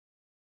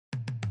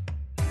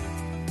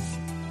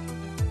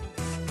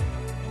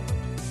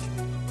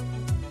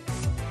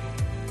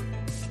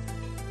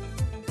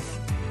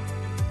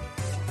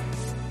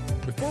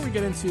Before we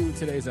get into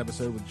today's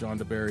episode with John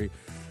DeBerry,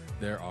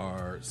 there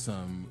are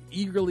some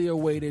eagerly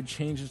awaited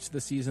changes to the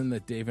season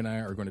that Dave and I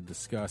are going to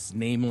discuss,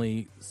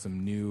 namely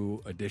some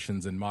new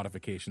additions and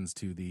modifications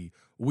to the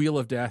Wheel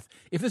of Death.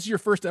 If this is your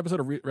first episode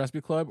of Recipe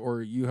Club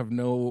or you have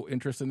no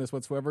interest in this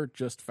whatsoever,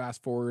 just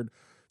fast forward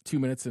 2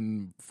 minutes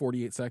and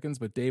 48 seconds.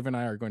 But Dave and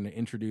I are going to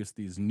introduce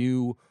these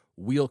new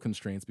wheel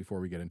constraints before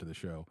we get into the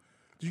show.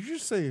 Did you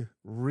just say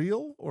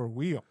real or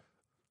wheel?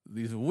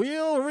 These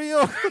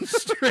wheel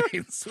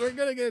constraints. We're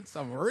going to get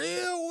some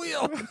real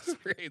wheel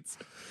constraints.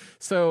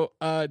 So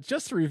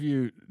just to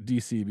review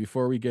DC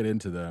before we get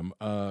into them,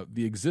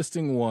 the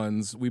existing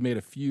ones, we made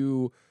a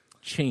few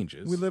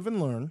changes. We live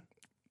and learn.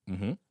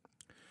 Mm-hmm.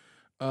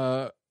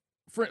 So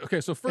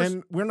first...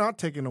 And we're not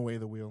taking away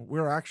the wheel.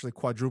 We're actually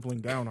quadrupling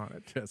down on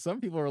it. Yeah,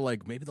 some people are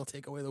like, maybe they'll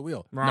take away the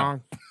wheel.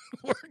 Wrong. No.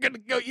 We're going to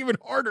go even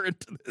harder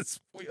into this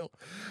wheel.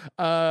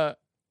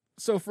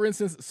 So for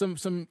instance,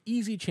 some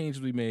easy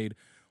changes we made.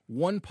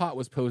 One pot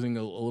was posing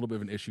a little bit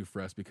of an issue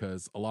for us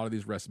because a lot of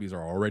these recipes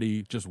are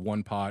already just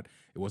one pot.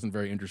 It wasn't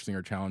very interesting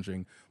or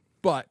challenging,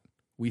 but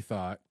we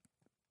thought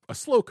a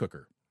slow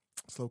cooker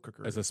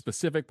as a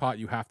specific pot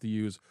you have to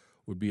use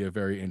would be a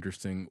very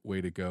interesting way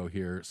to go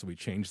here. So we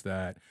changed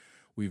that.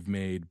 We've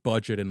made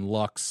budget and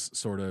lux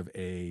sort of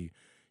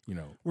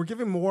we're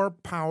giving more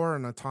power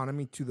and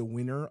autonomy to the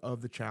winner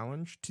of the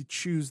challenge to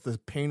choose the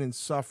pain and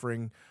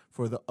suffering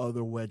for the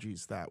other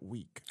wedgies that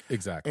week.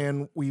 Exactly.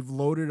 And we've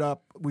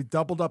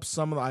doubled up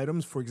some of the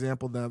items. For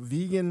example, the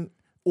vegan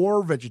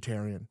or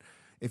vegetarian.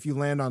 If you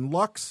land on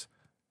lux,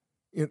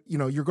 you're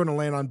going to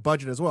land on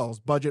budget as well. It's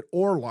budget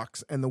or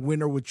lux, and the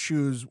winner would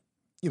choose,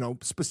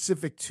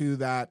 specific to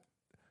that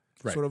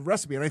sort of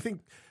recipe. And I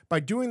think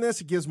by doing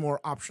this, it gives more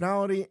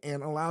optionality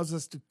and allows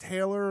us to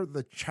tailor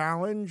the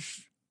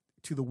challenge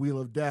to the Wheel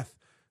of Death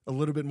a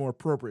little bit more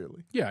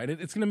appropriately. Yeah, and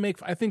it's going to make,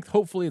 I think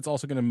hopefully it's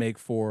also going to make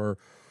for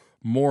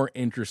more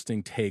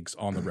interesting takes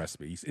on the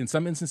recipe. In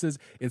some instances,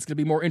 it's going to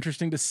be more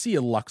interesting to see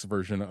a Lux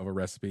version of a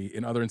recipe.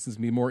 In other instances,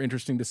 it'll be more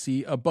interesting to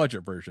see a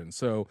budget version.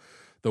 So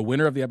the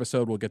winner of the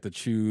episode will get to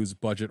choose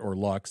budget or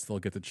Lux. They'll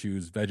get to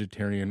choose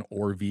vegetarian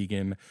or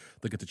vegan.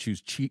 They'll get to choose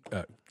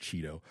Cheeto.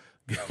 They'll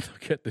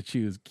get to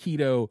choose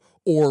keto,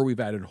 or we've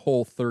added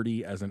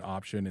Whole30 as an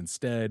option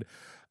instead.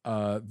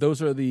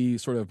 Those are the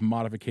sort of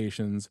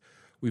modifications.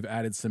 We've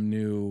added some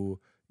new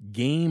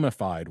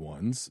gamified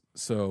ones.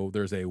 So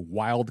there's a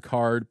wild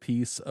card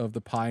piece of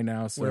the pie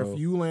now. So where if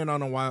you land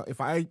on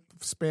if I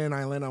spin,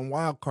 I land on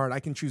wild card,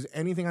 I can choose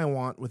anything I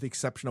want with the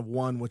exception of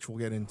one, which we'll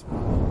get into.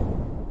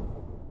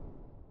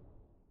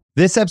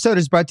 This episode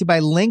is brought to you by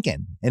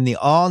Lincoln and the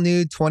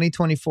all-new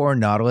 2024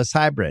 Nautilus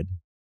Hybrid,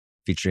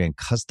 featuring a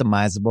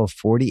customizable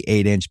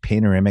 48-inch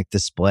panoramic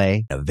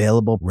display,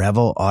 available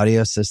Revel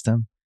audio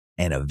system,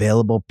 and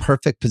available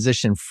perfect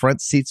position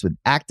front seats with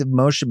active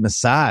motion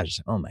massage.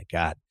 Oh my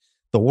God.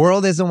 The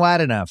world isn't wide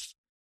enough.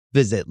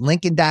 Visit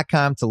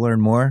Lincoln.com to learn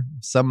more.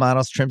 Some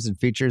models, trims, and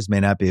features may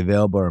not be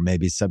available or may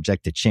be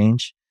subject to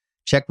change.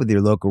 Check with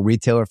your local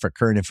retailer for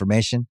current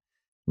information.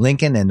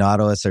 Lincoln and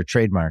Nautilus are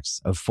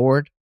trademarks of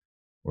Ford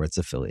or its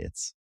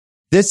affiliates.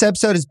 This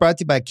episode is brought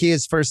to you by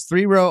Kia's first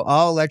three-row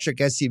all-electric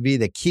SUV,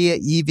 the Kia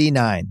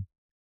EV9,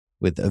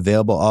 with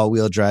available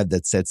all-wheel drive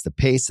that sets the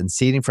pace and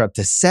seating for up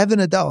to 7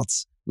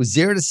 adults, with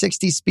 0 to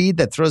 60 speed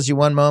that throws you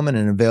one moment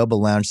and available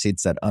lounge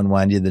seats that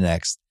unwind you the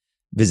next.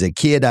 Visit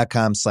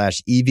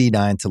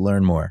kia.com/EV9 to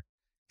learn more.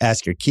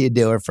 Ask your Kia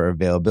dealer for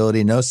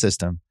availability. No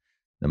system,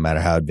 no matter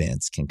how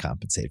advanced, can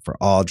compensate for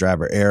all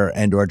driver error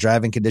and or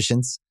driving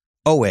conditions.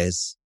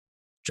 Always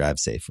drive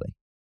safely.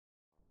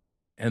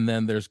 And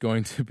then there's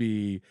going to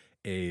be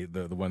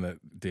the one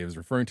that Dave is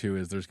referring to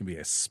is there's going to be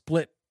a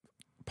split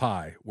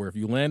pie where if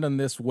you land on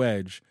this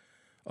wedge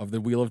of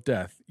the Wheel of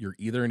Death, you're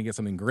either going to get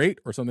something great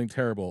or something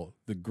terrible.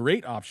 The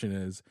great option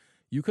is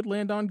you could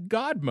land on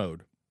God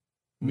mode,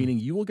 meaning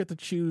you will get to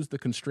choose the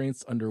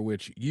constraints under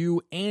which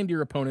you and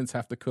your opponents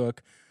have to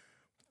cook,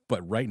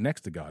 but right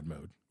next to God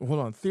mode. Hold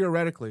on.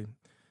 Theoretically,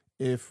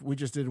 if we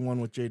just did one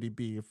with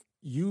JDB, if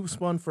you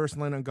spun first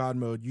and landed on God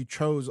mode, you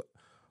chose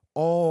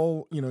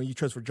you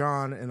chose for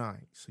John and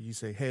I. So you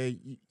say, hey,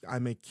 I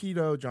make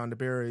keto, John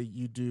DeBerry,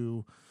 you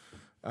do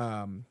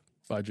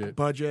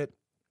budget.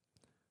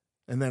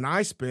 And then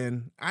I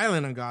spin, I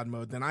land on God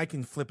mode, then I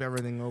can flip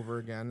everything over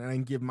again and I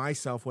can give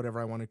myself whatever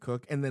I want to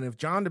cook. And then if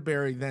John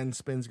DeBerry then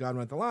spins God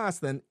mode at the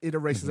last, then it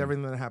erases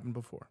everything that happened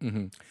before.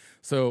 Mm-hmm.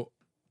 So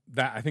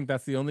that I think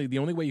that's the only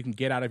way you can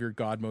get out of your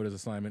God mode as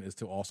assignment is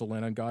to also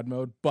land on God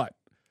mode. But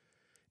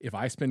if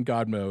I spin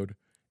God mode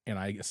and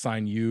I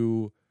assign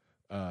you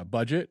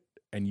budget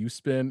and you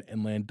spin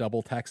and land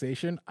double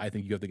taxation, I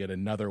think you have to get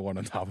another one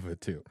on top of it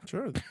too.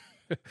 Sure.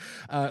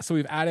 So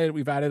we've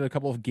added a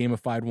couple of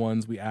gamified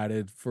ones. We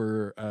added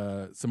for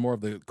some more of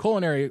the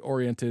culinary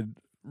oriented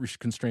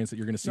constraints that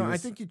you're going to see. No, I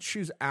think you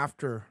choose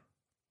after.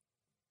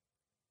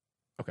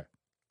 Okay.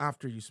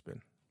 After you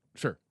spin.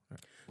 Sure.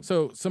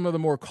 So some of the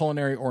more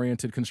culinary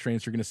oriented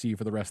constraints you're going to see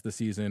for the rest of the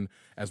season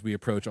as we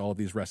approach all of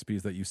these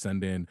recipes that you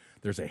send in.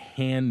 There's a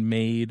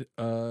handmade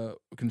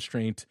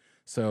constraint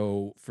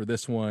So for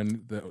this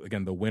one,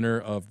 the winner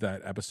of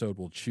that episode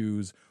will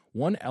choose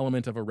one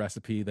element of a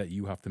recipe that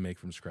you have to make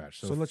from scratch.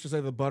 So let's just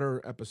say the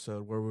butter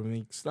episode where we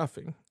make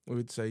stuffing. We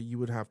would say you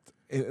would have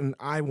to, and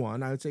I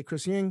would say,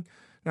 Chris Ying,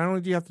 not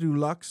only do you have to do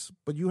Lux,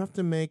 but you have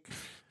to make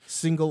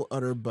single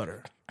udder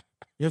butter.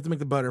 You have to make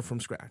the butter from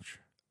scratch.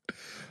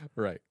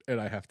 Right. And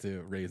I have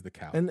to raise the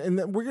cow. And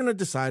then we're going to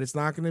decide it's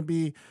not going to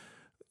be,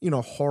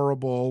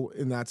 horrible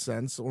in that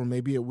sense, or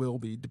maybe it will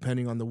be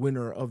depending on the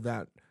winner of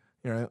that.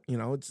 I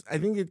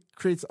think it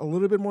creates a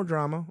little bit more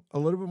drama, a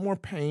little bit more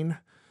pain,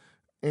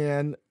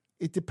 and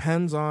it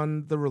depends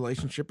on the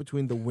relationship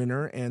between the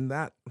winner and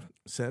that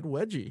said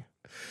wedgie.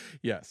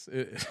 Yes.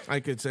 I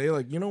could say,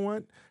 you know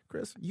what,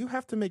 Chris, you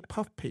have to make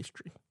puff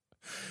pastry.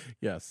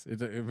 Yes, it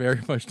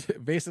very much.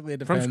 Basically,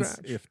 it From depends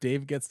scratch. if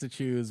Dave gets to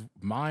choose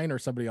mine or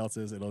somebody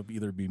else's. It'll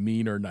either be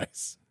mean or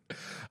nice.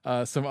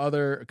 Some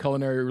other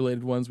culinary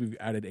related ones, we've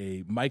added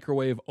a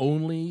microwave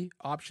only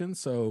option.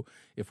 So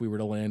if we were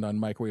to land on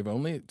microwave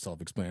only,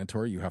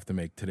 self-explanatory. You have to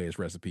make today's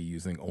recipe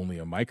using only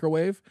a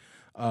microwave.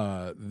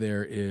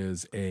 There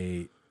is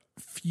a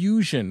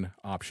fusion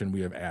option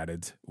we have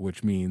added,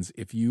 which means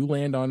if you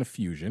land on a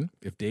fusion,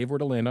 if Dave were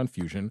to land on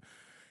fusion,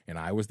 and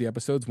I was the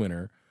episode's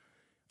winner,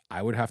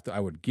 I would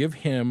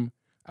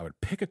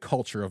pick a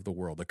culture of the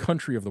world, a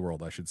country of the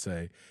world, I should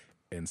say,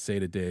 and say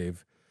to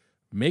Dave,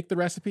 make the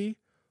recipe,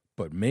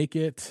 but make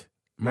it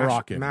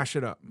Moroccan. Mash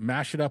it up.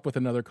 Mash it up with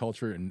another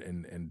culture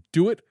and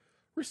do it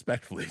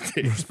respectfully,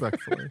 Dave.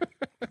 Respectfully.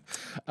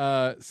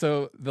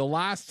 So the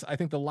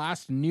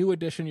last new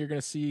addition you're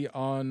going to see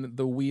on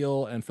the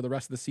wheel and for the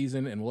rest of the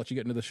season, and we'll let you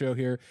get into the show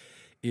here,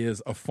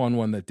 is a fun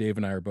one that Dave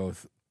and I are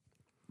both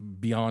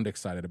beyond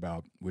excited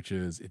about, which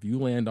is if you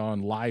land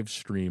on live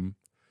stream,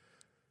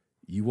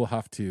 you will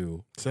have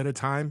to set a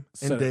time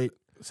and date.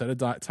 Set a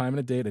time and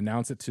a date,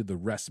 announce it to the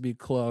Recipe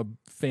Club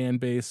fan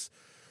base,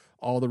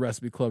 all the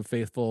Recipe Club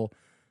faithful,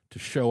 to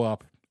show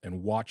up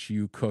and watch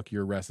you cook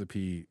your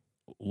recipe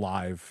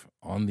live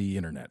on the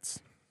internets.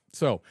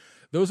 So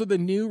those are the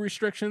new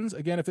restrictions.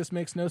 Again, if this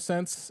makes no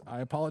sense,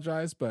 I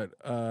apologize, but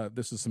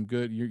this is some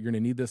good. You're going to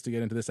need this to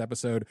get into this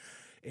episode.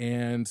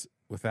 And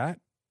with that,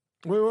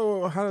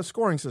 Wait, how a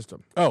scoring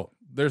system? oh,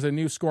 there's a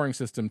new scoring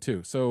system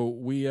too. So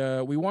we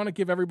want to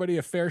give everybody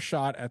a fair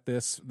shot at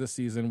this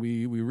season.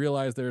 We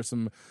realize there are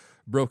some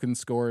broken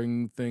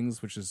scoring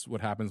things, which is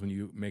what happens when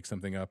you make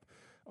something up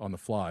on the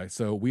fly.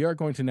 So we are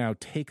going to now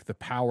take the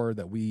power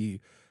that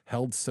we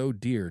held so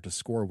dear to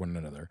score one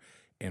another,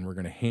 and we're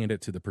going to hand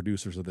it to the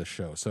producers of this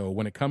show. So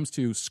when it comes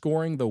to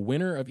scoring the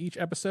winner of each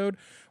episode,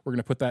 we're going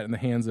to put that in the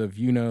hands of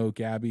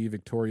Gabby,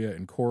 Victoria,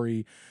 and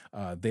Corey.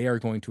 They are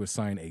going to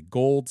assign a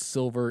gold,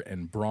 silver,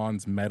 and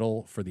bronze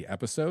medal for the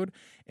episode,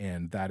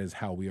 and that is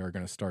how we are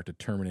going to start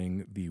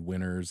determining the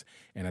winners.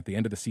 And at the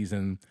end of the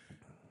season,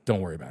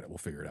 don't worry about it. We'll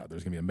figure it out.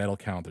 There's going to be a medal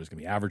count. There's going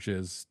to be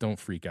averages. Don't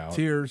freak out.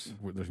 Tears.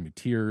 There's going to be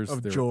tears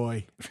of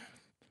joy.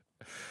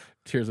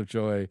 Tears of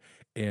joy.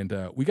 And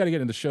we got to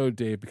get in the show,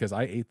 Dave, because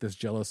I ate this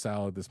Jell-O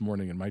salad this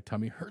morning and my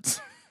tummy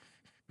hurts.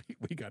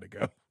 We got to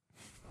go.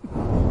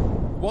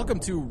 Welcome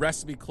to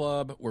Recipe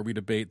Club, where we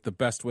debate the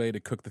best way to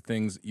cook the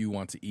things you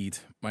want to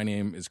eat. My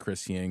name is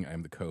Chris Ying.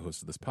 I'm the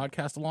co-host of this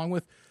podcast, along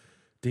with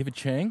David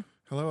Chang.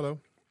 Hello.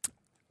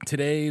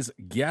 Today's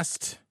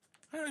guest,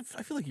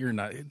 I feel like you're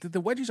not.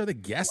 The wedgies are the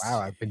guests.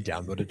 Wow, I've been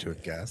downvoted to a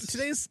guest.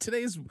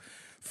 Today's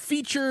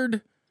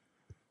featured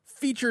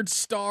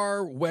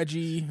star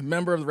wedgie,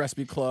 member of the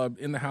Recipe Club,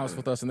 in the house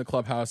with us in the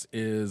clubhouse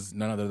is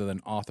none other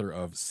than author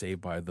of Saved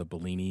by the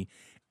Bellini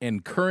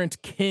and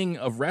current king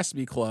of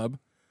Recipe Club,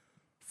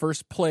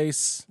 first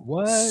place,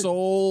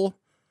 sole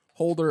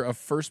holder of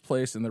first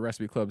place in the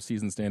Recipe Club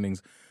season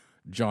standings,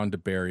 John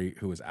DeBerry,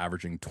 who is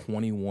averaging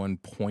 21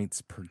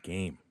 points per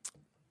game.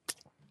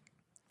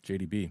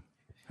 JDB,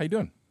 how you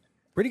doing?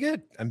 Pretty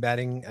good. I'm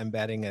batting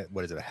at,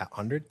 what is it,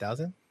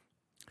 100,000?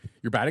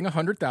 You're batting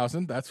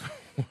 100,000. That's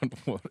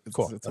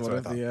cool. It's one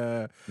of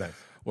the nice.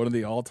 One of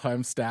the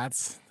all-time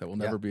stats that will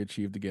never be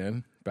achieved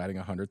again. Batting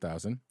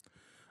 100,000.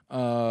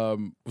 Was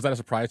that a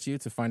surprise to you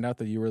to find out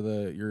that you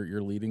were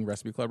your leading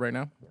Recipe Club right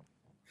now?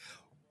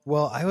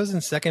 Well, I was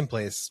in second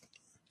place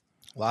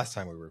last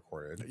time we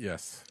recorded.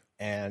 Yes.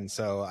 And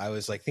so I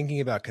was like thinking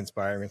about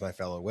conspiring with my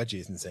fellow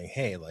wedgies and saying,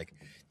 hey, like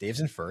Dave's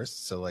in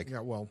first. So like,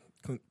 Yeah, well,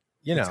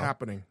 you know, it's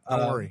happening.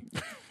 Don't worry.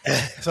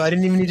 So I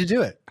didn't even need to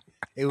do it.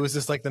 It was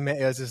just like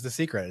it was just the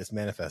secret. I just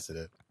manifested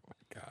it.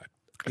 God.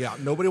 Yeah,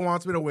 nobody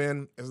wants me to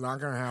win. It's not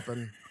going to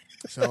happen.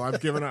 So I've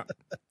given up.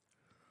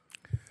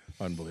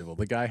 Unbelievable.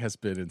 The guy has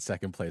been in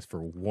second place for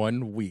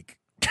 1 week.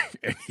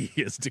 And he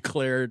has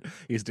declared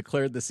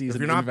the season If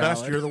you're not invalid.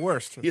 best, you're the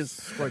worst. It's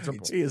It's quite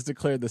simple. He has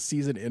declared the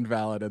season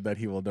invalid and that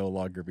he will no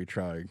longer be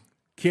trying.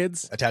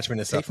 Kids, Attachment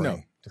is take suffering.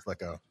 note. Just let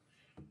go.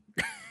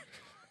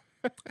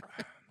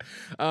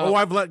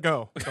 I've let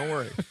go. Don't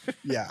worry.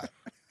 Yeah.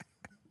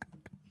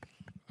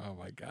 Oh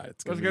my God!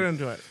 Let's get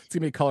into it. It's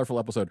gonna be a colorful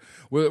episode.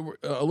 We're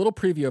a little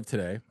preview of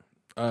today.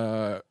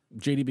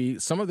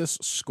 JDB, some of this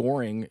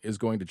scoring is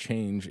going to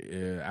change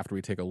after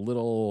we take a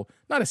little,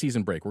 not a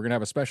season break. We're going to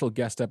have a special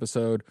guest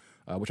episode,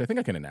 which I think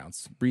I can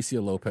announce.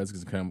 Bricia Lopez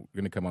is going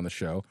to come on the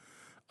show.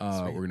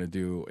 We're going to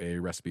do a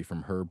recipe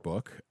from her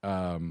book.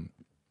 We're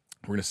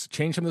going to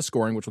change some of the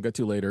scoring, which we'll get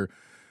to later.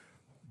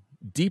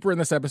 Deeper in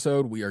this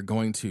episode, we are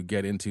going to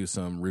get into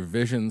some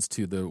revisions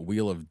to the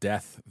Wheel of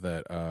Death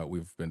that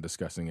we've been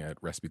discussing at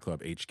Recipe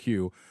Club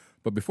HQ.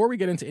 But before we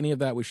get into any of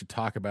that, we should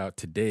talk about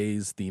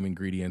today's theme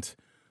ingredient,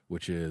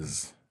 which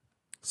is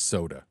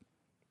soda.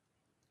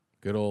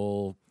 Good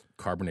old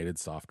carbonated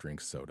soft drink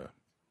soda.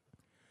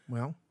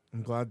 Well,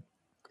 I'm glad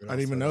I didn't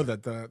even know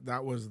that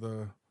that was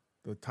the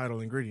title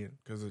ingredient,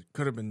 because it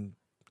could have been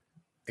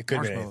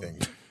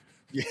anything.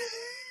 Yeah.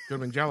 Could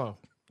have been Jell-O.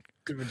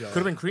 Could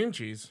have been cream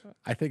cheese.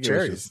 I think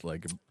Cherries.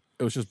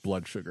 it was just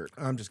blood sugar.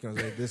 I'm just going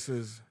to say this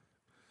is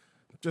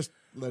just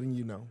letting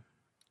you know.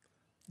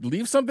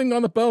 Leave something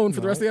on the bone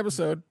for the rest of the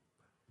episode.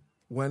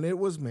 When it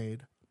was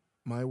made,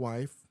 my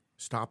wife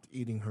stopped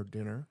eating her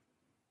dinner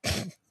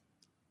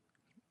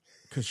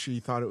because she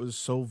thought it was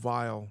so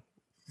vile,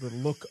 the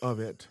look of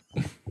it,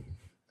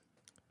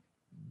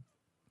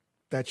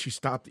 that she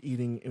stopped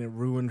eating, and it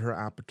ruined her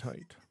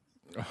appetite.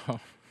 Oh.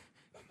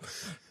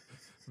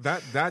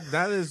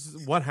 That is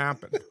what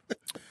happened.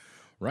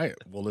 Right.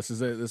 Well, this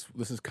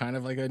is kind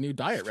of like a new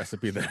diet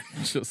recipe then.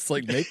 Just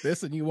like make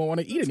this and you won't want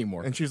to eat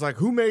anymore. And she's like,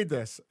 "Who made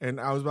this?" And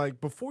I was like,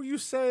 "Before you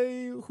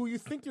say who you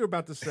think you're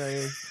about to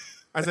say,"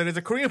 I said, "It's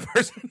a Korean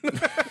person."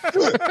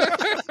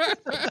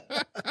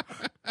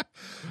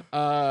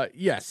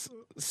 Yes.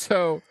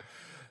 So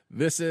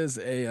this is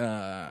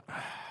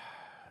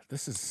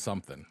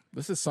something.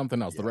 This is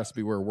something else. The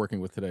recipe we're working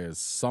with today is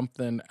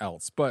something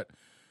else. But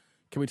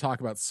can we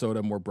talk about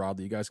soda more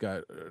broadly? You guys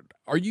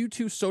are you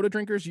two soda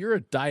drinkers? You're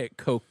a Diet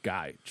Coke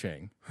guy,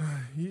 Chang.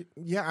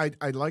 Yeah,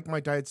 I like my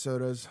diet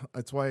sodas.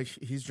 That's why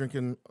he's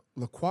drinking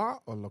La Croix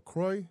or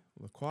LaCroix,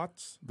 LaCroix.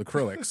 The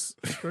Croix.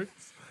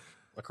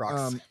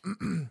 LaCroix.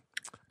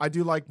 I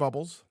do like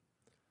bubbles.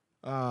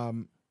 I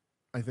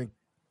think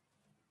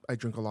I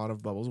drink a lot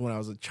of bubbles. When I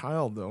was a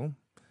child, though,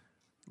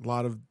 a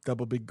lot of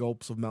double big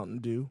gulps of Mountain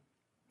Dew.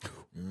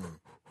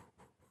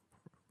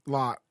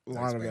 Lot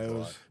of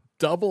those.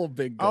 Double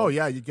big gulp. Oh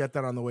yeah, you get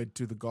that on the way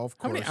to the golf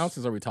course. How many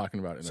ounces are we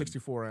talking about?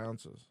 64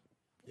 ounces.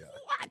 Yeah.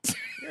 What?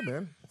 Yeah,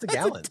 man. That's a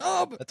gallon. A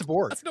tub. That's a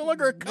board. That's no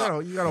longer a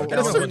cup. You gotta At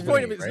a certain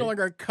point, right? it's no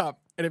longer a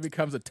cup, and it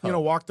becomes a tub.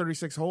 walk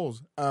 36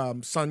 holes.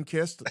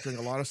 Sun-kissed. Drink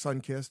a lot of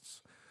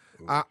Sun-kissed.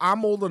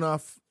 I'm old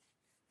enough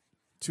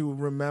to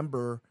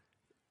remember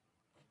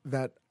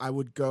that I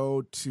would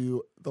go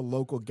to the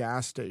local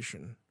gas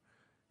station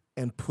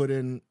and put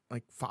in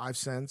like 5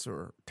 cents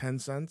or 10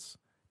 cents,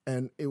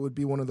 and it would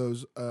be one of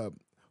those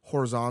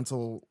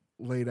horizontal,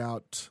 laid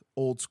out,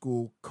 old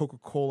school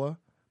Coca-Cola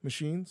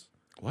machines.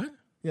 What?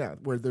 Yeah,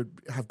 where they'd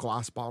have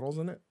glass bottles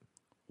in it.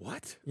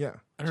 What? Yeah.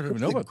 I don't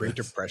even know The about Great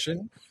this.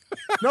 Depression.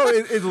 No,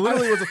 it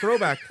literally was a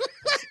throwback.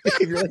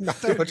 You're like not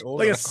that much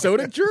older. Like a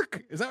soda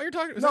jerk? Is that what you're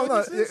talking about?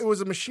 No, it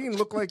was a machine.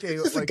 Looked like a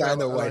guy in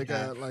the white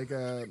hat.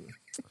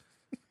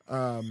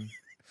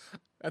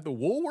 At the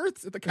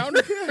Woolworths at the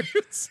counter?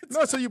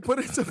 No, so you put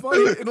it into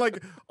money and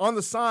like on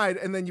the side,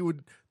 and then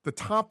the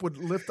top would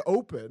lift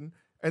open,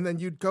 and then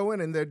you'd go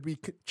in, and there'd be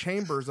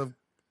chambers of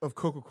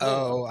Coca-Cola.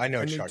 Oh, I know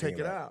what and you're you'd talking take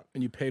it about. out.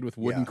 And you paid with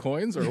wooden Yeah.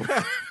 coins or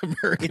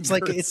American It's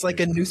like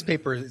currency? a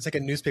newspaper. It's like a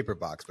newspaper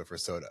box, but for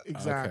soda.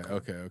 Exactly.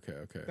 Okay.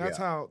 That's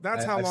Yeah. how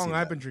I've long seen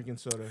I've that. been drinking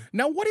soda.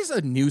 Now, what is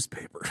a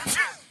newspaper?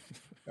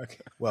 Okay.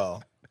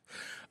 Well,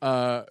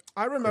 I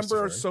remember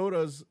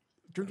Christopher.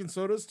 drinking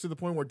sodas to the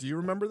point where, do you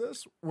remember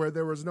this? Where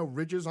there was no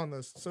ridges on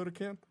the soda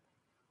can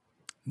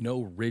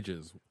No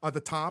ridges. at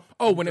the top.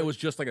 Oh, when it was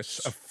just like a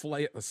Just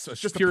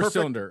a pure perfect-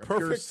 cylinder. A pure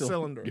perfect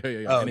cylinder.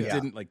 Yeah. Oh, and it yeah.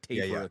 didn't like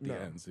taper Yeah. at the No.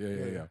 ends.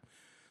 Yeah.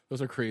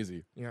 Those are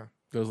crazy. Yeah.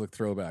 Those look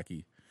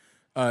throwbacky.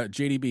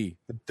 JDB,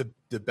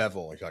 the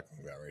bevel you're talking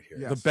about right here.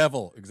 Yeah. the Yes.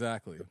 bevel,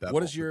 exactly. bevel.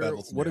 What is The your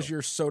bevel's what does new.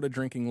 your soda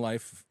drinking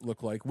life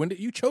look like? When did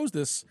you chose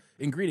this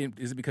ingredient?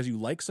 Is it because you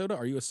like soda?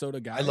 Are you a soda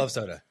guy? I love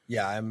soda.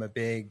 Yeah, I'm a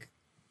big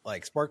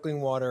like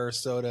sparkling water,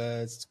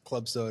 soda,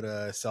 club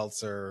soda,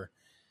 seltzer,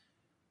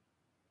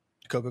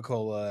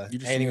 Coca-Cola, You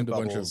just anything named with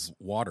a bunch bubbles, of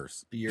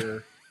waters,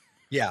 beer.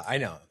 Yeah, I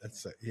know.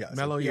 That's yeah. so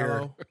Mellow beer,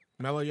 Yellow.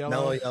 Mellow Yellow.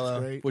 Mellow is Yellow.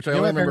 great. which I You know,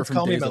 only my remember parents from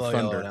called me Days of Mellow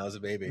Yellow Thunder. when I was a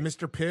baby.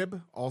 Mr.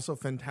 Pibb, also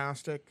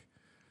fantastic.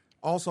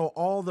 Also,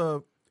 all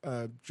the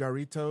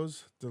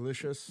Jarritos,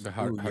 delicious. The Ooh,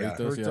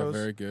 Jarritos, yeah, Jarritos.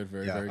 very good,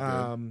 very Yeah. very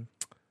good.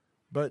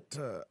 But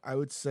I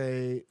would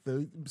say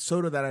the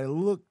soda that I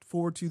looked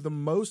forward to the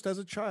most as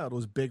a child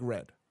was Big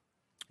Red.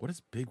 What is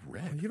Big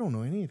Red? You don't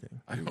know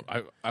anything. I don't. I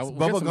It's we'll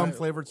get some- bubblegum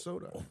flavored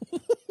soda.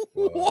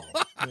 Whoa.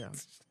 Yeah.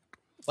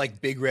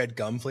 Like Big Red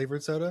gum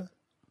flavored soda.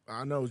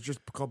 I know it's just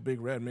called Big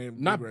Red. Man,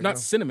 not Big Red, not no.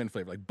 cinnamon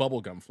flavor, like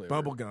bubblegum flavor.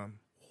 Bubblegum.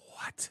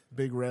 What?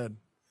 Big Red.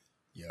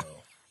 Yo.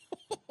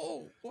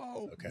 Oh,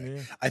 whoa. Okay.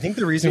 Yeah. I think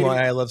the reason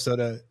why I love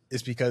soda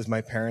is because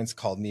my parents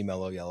called me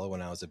Mellow Yellow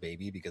when I was a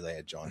baby because I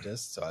had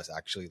jaundice, so I was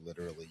actually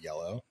literally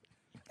yellow.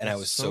 and I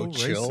was so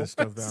chill. racist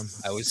of them.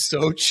 I was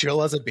so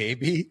chill as a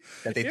baby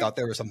that they thought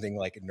there was something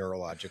like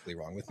neurologically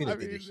wrong with me. They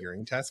did a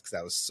hearing test because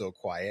I was so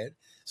quiet.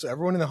 So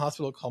everyone in the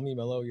hospital called me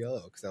Mellow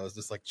Yellow because I was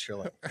just like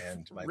chilling.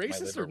 And my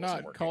Racist liver or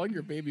not, working. calling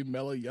your baby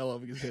Mellow Yellow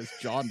because he has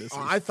jaundice.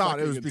 I thought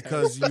it was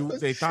because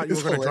they thought you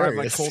were going to drive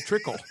like Cole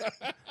Trickle.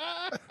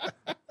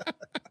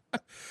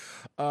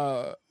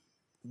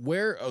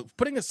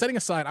 Setting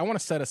aside, I want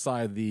to set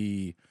aside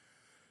the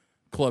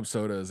club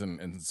sodas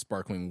and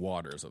sparkling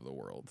waters of the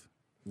world.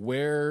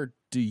 Where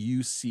do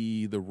you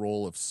see the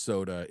role of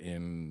soda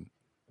in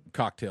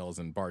cocktails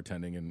and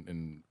bartending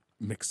and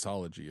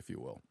mixology, if you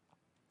will?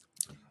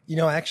 You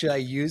know,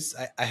 actually,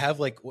 I have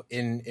like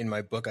in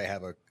my book, I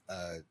have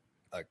a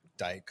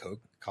Diet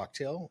Coke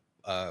cocktail.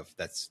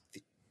 That's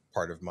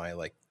part of my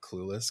like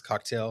Clueless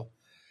cocktail,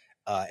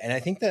 and I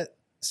think that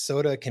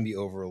soda can be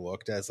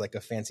overlooked as like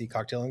a fancy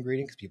cocktail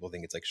ingredient because people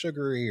think it's like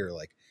sugary or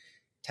like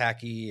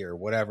tacky or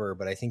whatever.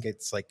 But I think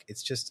it's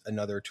just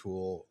another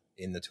tool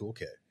in the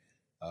toolkit.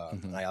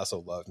 I also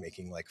love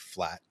making like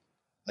flat,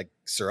 like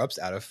syrups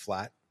out of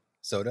flat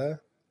soda.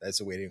 That's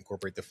a way to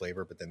incorporate the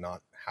flavor, but then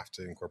not have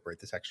to incorporate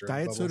the texture.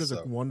 Diet soda is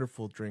a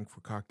wonderful drink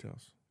for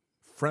cocktails.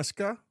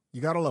 Fresca,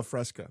 you gotta love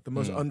Fresca, the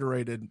most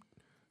underrated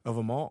of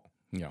them all.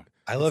 Yeah,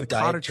 I love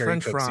Diet cottage Cherry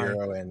French Coke fry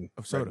Zero and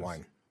of red sodas.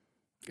 wine.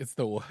 it's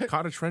the what?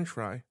 Cottage French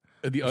fry.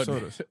 The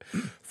sodas.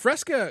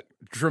 Fresca,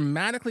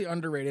 dramatically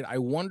underrated. I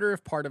wonder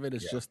if part of it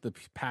is just the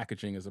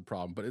packaging is a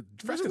problem. But There's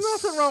Fresca's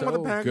nothing wrong with the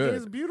so packaging. good.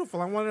 It's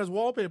beautiful. I want it as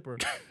wallpaper.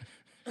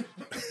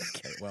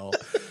 Okay, well,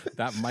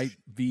 that might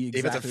be If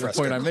it's a exactly the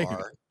Fresca point I'm making.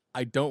 car.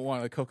 I don't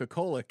want a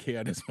Coca-Cola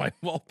can as my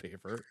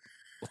wallpaper.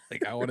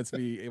 Like, I want it to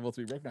be able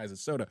to be recognized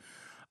as soda.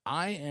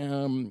 I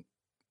am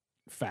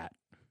fat,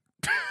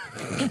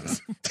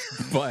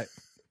 but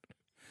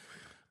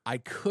I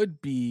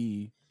could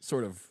be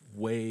sort of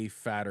way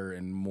fatter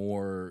and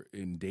more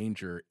in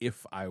danger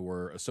if I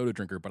were a soda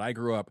drinker. But I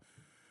grew up.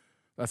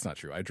 That's not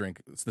true.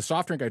 The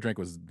soft drink I drank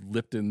was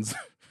Lipton's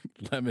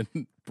lemon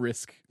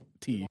brisk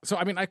tea. So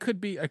I mean, I could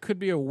be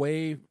a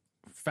way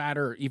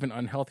fatter, even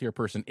unhealthier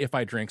person if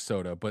I drank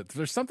soda. But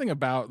there's something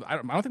about I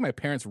don't think my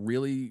parents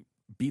really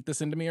beat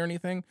this into me or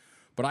anything.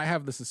 But I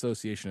have this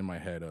association in my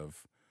head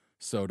of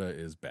soda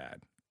is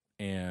bad,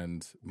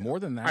 and more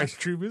than that, Ice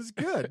cream is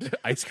good.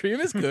 ice cream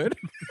is good.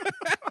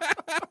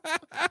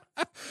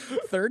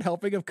 Third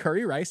helping of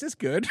curry rice is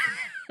good.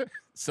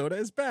 Soda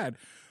is bad.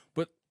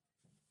 But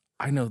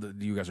I know that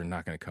you guys are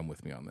not going to come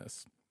with me on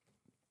this.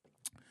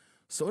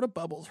 Soda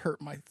bubbles hurt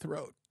my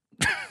throat.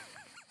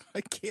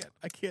 I can't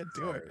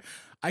do it.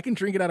 I can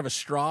drink it out of a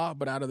straw,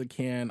 but out of the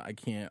can, I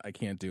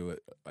can't do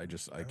it. I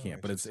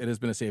can't. But it has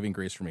been a saving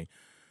grace for me.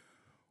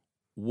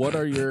 What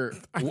are your?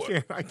 I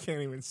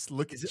can't even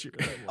look at you.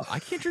 I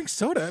can't drink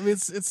soda. I mean,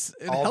 it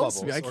All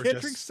helps me. I bubbles or can't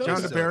just drink soda.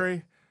 John soda?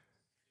 DeBerry.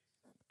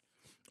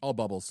 All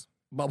bubbles.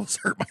 Bubbles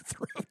hurt my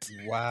throat.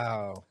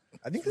 Wow.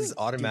 I think this is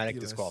automatic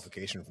Ridiculous.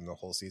 disqualification from the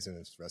whole season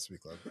of Recipe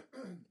Club.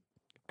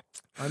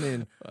 I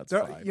mean, That's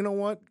fine. you know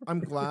what? I'm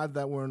glad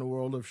that we're in a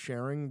world of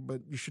sharing,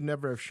 but you should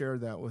never have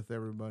shared that with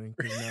everybody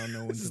because now no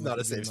one. This is can not look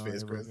a at safe you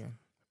space, ever Chris. again.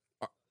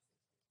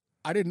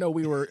 I didn't know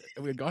we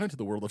had gone into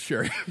the world of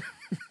sharing.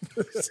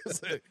 Is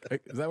that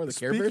where the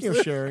Care Bears Speaking of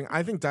live? sharing,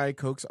 I think Diet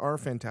Cokes are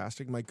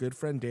fantastic. My good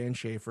friend Dan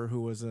Schaefer, who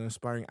was an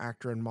aspiring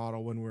actor and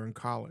model when we were in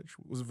college,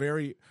 was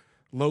very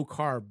low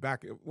carb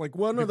back, like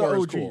one of the Before it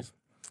was OGs. cool.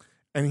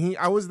 And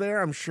I was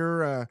there. I'm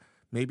sure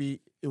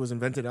maybe it was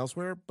invented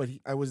elsewhere, but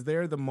I was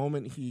there the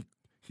moment he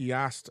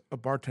asked a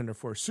bartender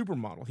for a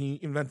supermodel. He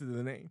invented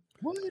the name.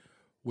 What?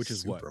 Which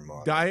is what?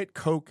 Supermodel. Diet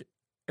Coke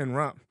and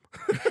rum.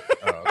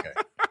 Oh, okay.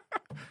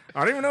 I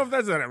don't even know if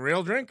that's a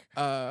real drink.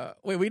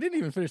 Wait, we didn't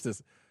even finish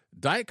this.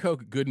 Diet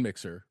Coke, good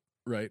mixer,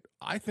 right?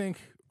 I think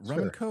rum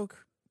and Sure.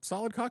 Coke,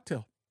 solid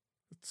cocktail.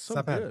 It's so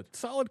not bad. good.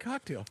 Solid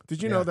cocktail.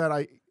 Did you know that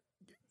I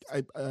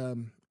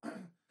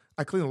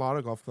cleaned a lot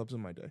of golf clubs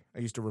in my day. I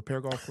used to repair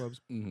golf clubs.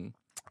 Mm-hmm.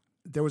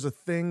 There was a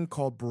thing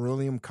called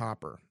beryllium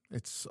copper.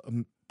 It's a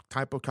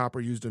type of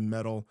copper used in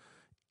metal,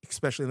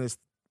 especially in this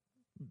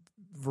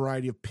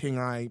variety of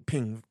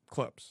ping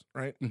clubs,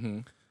 right? Mm-hmm.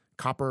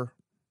 Copper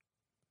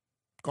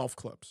golf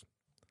clubs.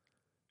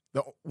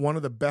 One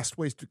of the best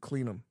ways to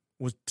clean them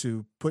was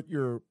to put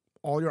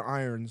all your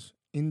irons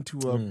into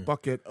a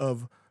bucket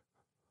of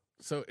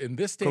So in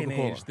this day and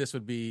Coca-Cola. age, this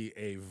would be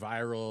a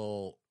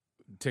viral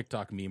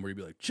TikTok meme where you'd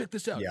be like, check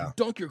this out. Yeah. You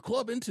dunk your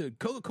club into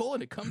Coca-Cola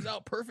and it comes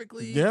out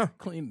perfectly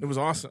clean. It was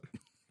awesome.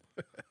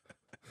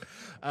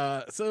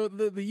 So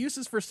the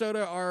uses for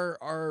soda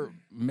are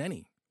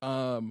many.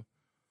 I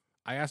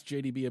asked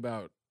JDB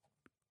about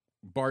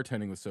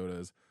bartending with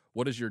sodas.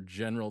 What is your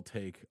general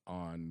take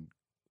on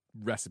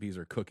recipes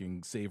or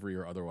cooking, savory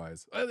or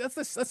otherwise?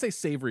 Let's say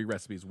savory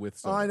recipes with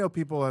soda. I know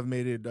people have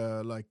made it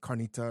like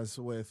carnitas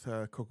with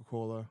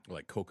Coca-Cola.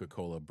 Like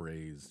Coca-Cola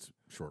braised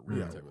short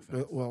rib type of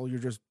thing. Well, you're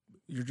just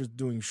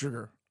doing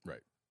sugar.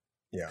 Right.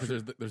 Yeah.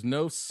 Because there's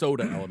no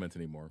soda element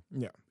anymore.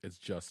 Yeah, It's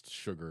just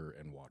sugar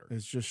and water.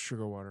 it's just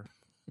sugar water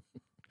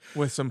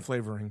with some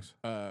flavorings.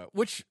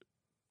 Which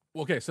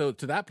Okay, so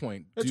to that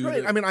point, It's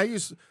great. I mean,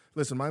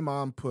 listen, my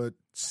mom put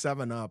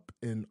 7-Up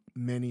in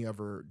many of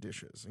her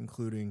dishes,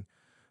 including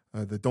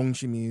the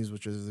dongchimis,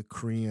 which is the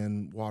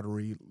Korean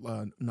watery,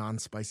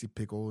 non-spicy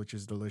pickle, which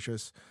is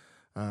delicious.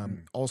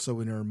 Also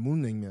in her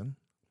mooningmyeon.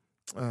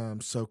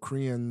 So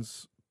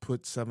Koreans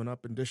put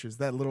 7-Up in dishes.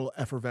 That little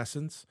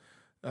effervescence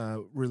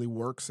really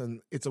works,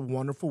 and it's a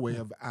wonderful way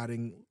of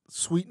adding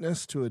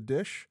sweetness to a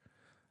dish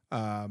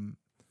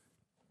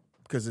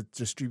because it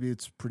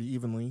distributes pretty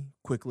evenly,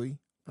 quickly.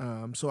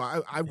 So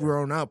I've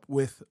grown up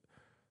with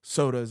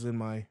sodas in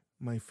my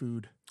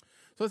food.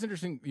 So that's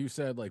interesting. You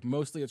said like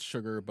mostly it's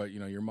sugar, but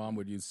your mom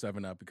would use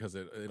 7-Up because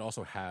it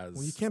also has.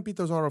 Well, you can't beat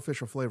those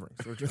artificial flavorings.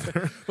 They're just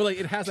there. But like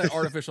it has that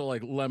artificial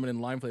like lemon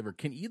and lime flavor.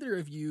 Can either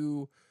of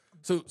you?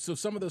 So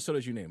some of those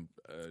sodas you named,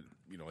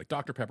 like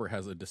Dr. Pepper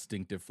has a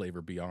distinctive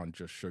flavor beyond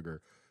just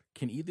sugar.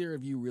 Can either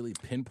of you really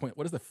pinpoint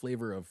what is the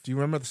flavor of? Do you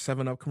remember the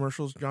 7-Up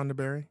commercials, John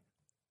DeBerry,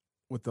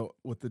 with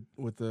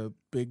the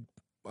big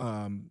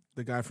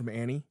the guy from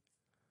Annie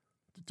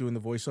doing the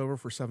voiceover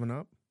for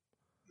 7-Up?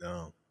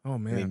 No. Oh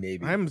man, I mean,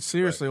 maybe, I'm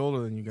seriously older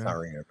than you guys. Not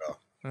ringing a bell.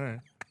 All right.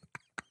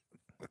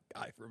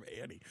 Guy from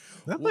Annie.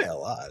 Not by a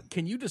lot.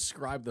 Can you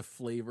describe the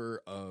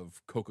flavor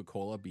of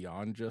Coca-Cola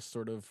beyond just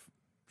sort of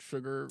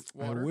sugar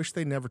water? I wish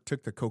they never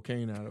took the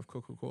cocaine out of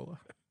Coca-Cola.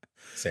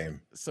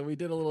 Same. So we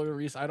did a little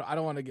research. I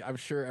don't want to. I'm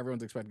sure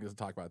everyone's expecting us to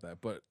talk about that,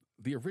 but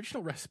the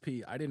original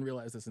recipe, I didn't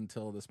realize this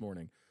until this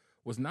morning,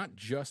 was not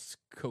just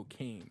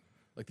cocaine.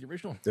 Like the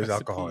original There's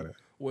recipe alcohol in it.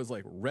 was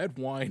like red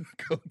wine,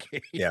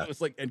 cocaine. Yeah. It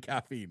was like, and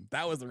caffeine.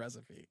 That was the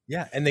recipe.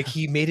 Yeah, and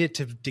he made it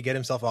to get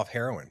himself off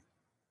heroin.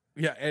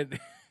 Yeah, and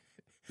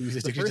He was the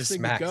addicted to first thing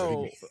smack.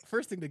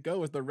 first thing to go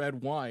was the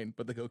red wine,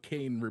 but the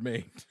cocaine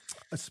remained.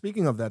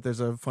 Speaking of that,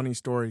 there's a funny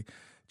story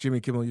Jimmy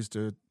Kimmel used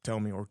to tell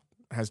me, or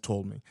has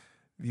told me.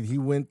 He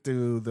went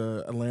to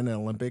the Atlanta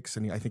Olympics,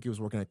 and I think he was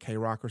working at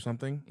K-Rock or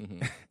something, Mm-hmm.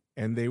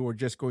 and they were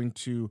just going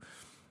to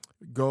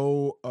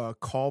go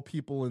call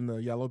people in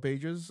the Yellow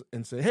Pages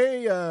and say,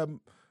 hey,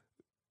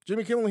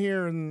 Jimmy Kimmel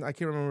here, and I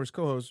can't remember his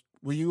co-host,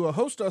 will you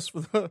host us for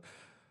the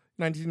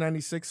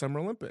 1996 Summer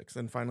Olympics?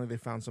 And finally they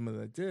found someone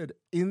that did.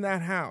 In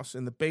that house,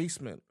 in the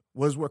basement,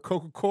 was where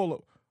Coca-Cola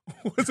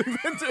was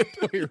invented.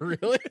 Wait,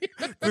 really?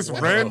 This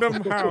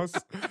random house.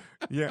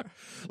 Yeah.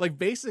 Like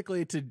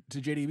basically, to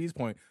JDB's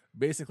point,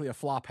 basically a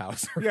flop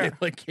house. Right? Yeah.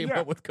 Like came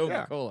Yeah. up with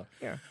Coca-Cola.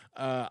 Yeah.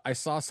 I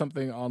saw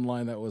something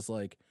online that was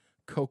like,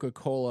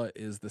 Coca-Cola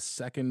is the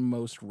second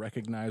most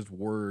recognized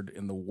word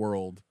in the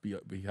world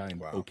behind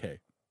Wow. OK.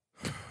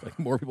 Like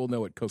more people know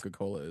what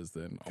Coca-Cola is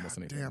than almost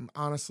anything. Damn,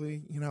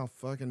 honestly, you know how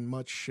fucking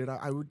much shit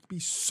I would be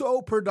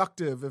so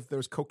productive if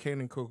there's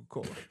cocaine in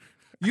Coca-Cola.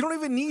 You don't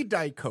even need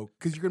Diet Coke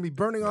because you're going to be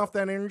burning off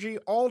that energy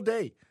all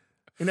day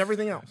and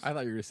everything else. I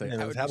thought you were going to say, Yeah, I it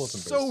would was be Hamilton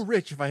so based.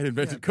 rich if I had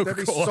invented There'd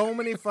be Coca-Cola. so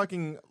many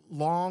fucking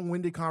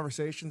long-winded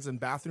conversations in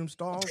bathroom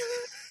stalls,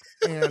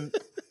 and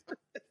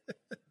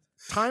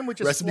time would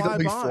just Recipe fly will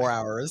be by. 4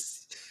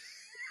 hours.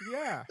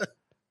 Yeah.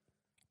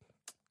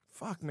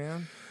 Fuck,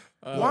 man.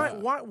 Uh, Why?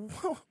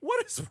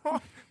 What is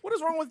wrong? What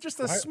is wrong with just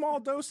a small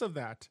dose of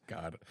that?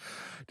 God,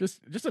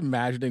 just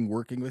imagining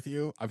working with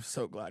you. I'm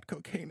so glad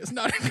cocaine is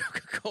not in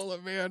Coca-Cola,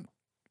 man.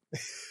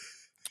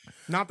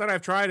 Not that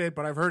I've tried it,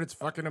 but I've heard it's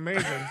fucking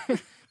amazing.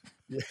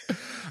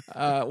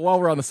 While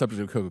we're on the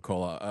subject of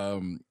Coca-Cola,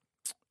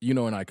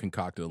 and I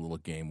concocted a little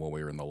game while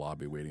we were in the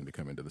lobby waiting to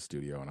come into the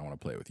studio, and I want to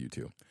play it with you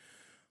too.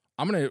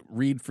 I'm going to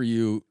read for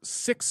you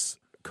 6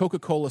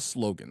 Coca-Cola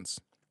slogans.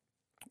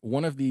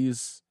 One of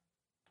these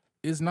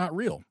is not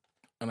real,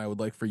 and I would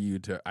like for you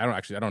to. I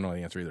don't know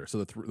the answer either.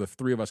 So the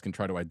three of us can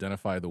try to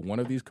identify the one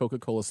of these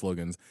Coca-Cola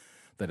slogans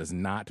that has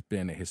not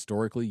been a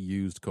historically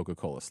used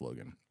Coca-Cola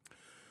slogan.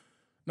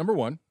 Number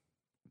 1,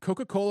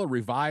 Coca-Cola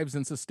revives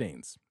and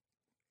sustains.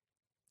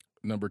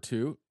 Number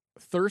 2,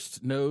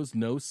 thirst knows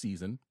no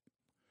season.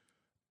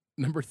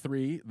 Number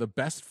 3, the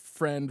best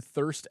friend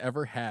thirst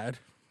ever had.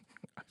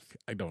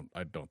 I don't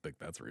think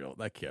that's real.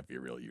 That can't be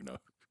real,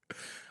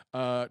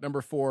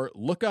 Number 4,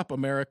 look up,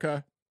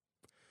 America.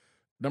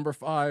 Number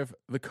 5,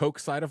 the Coke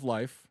side of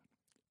life.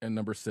 And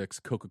number 6,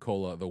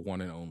 Coca-Cola, the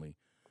one and only.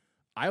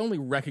 I only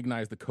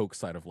recognize the Coke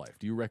side of life.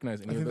 Do you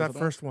recognize any I of think those? that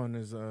first one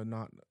is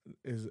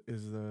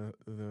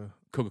the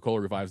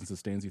Coca-Cola revives and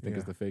sustains, you think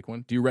is Yeah. the fake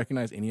one? Do you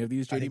recognize any of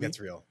these, JDB? I think that's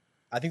real.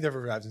 I think that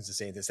revives and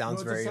sustains. It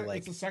sounds very like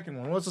What's the second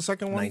one? What's the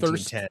second one?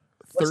 1910.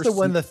 What's the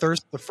one? The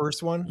first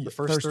one. The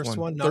first Thirst thirst one.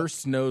 one. No,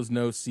 Thirst knows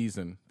no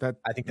season. That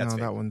I think that's no,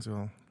 fake. that one's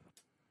well.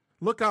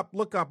 Look up.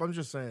 I'm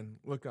just saying.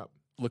 Look up.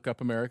 Look up,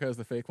 America is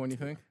the fake one, you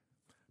think?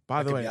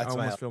 By the could way, be- I that's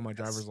my- almost failed my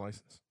that's- driver's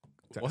license.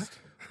 What? test.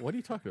 What are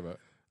you talking about?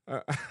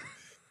 Uh,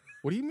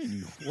 What do you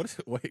mean?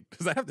 Wait,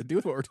 does that have to do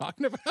with what we're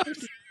talking about?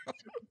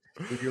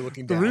 If you're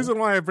looking the down. reason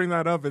why I bring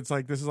that up, it's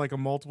like this is like a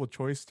multiple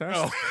choice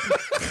test.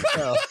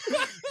 Oh,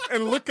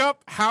 And look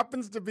up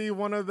happens to be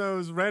one of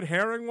those red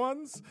herring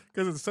ones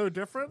because it's so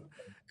different,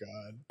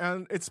 God.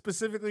 and it's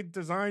specifically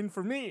designed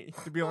for me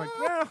to be like,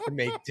 well, To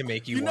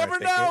make you you wanna never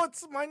think know. it.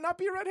 It might not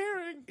be a red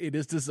herring. It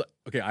is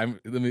okay.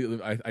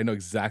 I know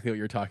exactly what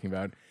you're talking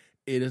about.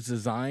 it is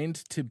designed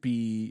to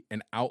be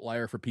an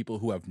outlier for people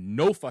who have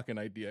no fucking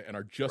idea and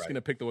are just Right. going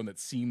to pick the one that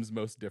seems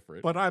most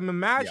different. But I'm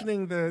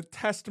imagining the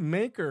test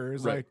maker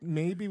is Right. like,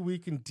 maybe we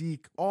can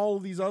deke all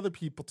these other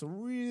people to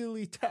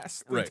really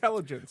test the Right.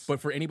 intelligence.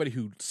 But for anybody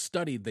who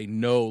studied, they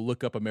know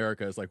Look Up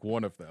America is like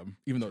one of them,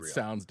 even though it Real.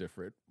 sounds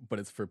different. But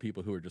it's for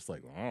people who are just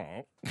like,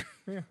 oh.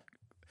 Yeah.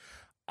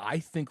 I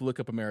think Look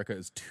Up America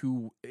is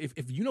too.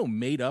 If you know,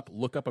 made up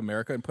Look Up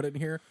America and put it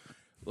in here,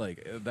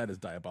 like that is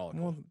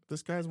diabolical. Well,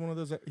 this guy's one of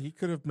those. He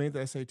could have made the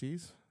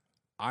SATs.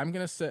 I'm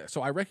gonna say.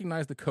 So I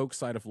recognize the Coke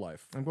side of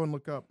life. I'm going to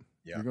look up.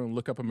 Yeah. You're going to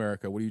Look Up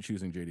America. What are you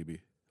choosing,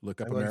 JDB?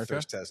 Look Up I'm going America.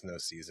 Thirst Test No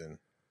Season.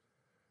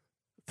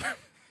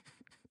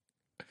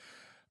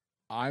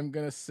 I'm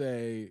gonna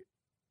say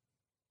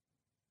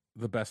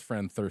the best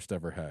friend Thirst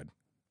ever had.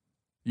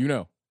 You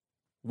know,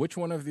 which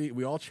one of the?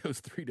 We all chose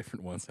 3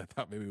 different ones. I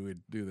thought maybe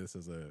we'd do this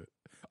as a.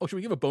 Oh, should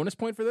we give a bonus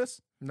point for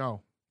this?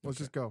 No, let's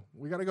just go.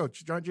 We got to go.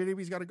 John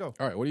JDB's got to go.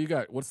 All right. What do you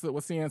got? What's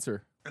the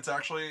answer? It's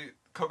actually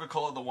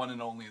Coca-Cola, the one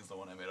and only, is the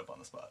one I made up on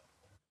the spot.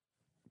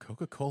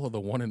 Coca-Cola, the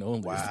one and only,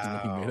 is the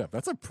one Wow. he made up.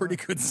 That's a pretty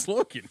good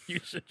slogan. You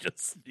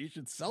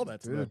should sell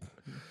that to them.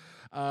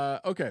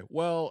 Okay,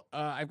 well,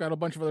 I've got a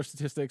bunch of other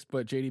statistics,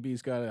 but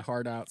JDB's got it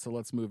hard out, so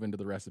let's move into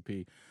the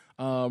recipe.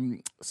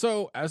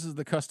 So, as is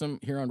the custom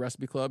here on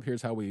Recipe Club,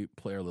 here's how we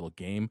play our little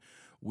game.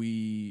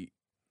 We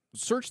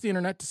search the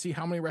internet to see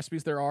how many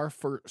recipes there are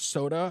for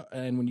soda,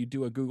 and when you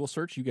do a Google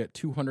search, you get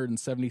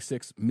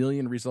 276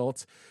 million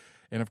results.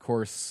 And of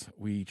course,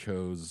 we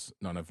chose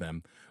none of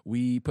them.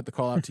 We put the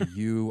call out to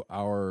you,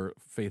 our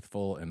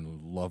faithful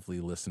and lovely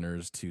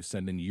listeners, to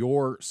send in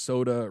your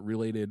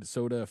soda-related,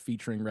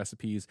 soda-featuring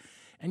recipes.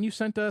 And you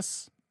sent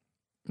us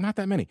not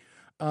that many.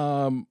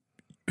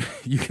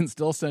 You can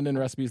still send in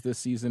recipes this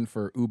season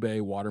for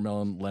ube,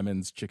 watermelon,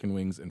 lemons, chicken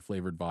wings, and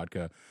flavored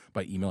vodka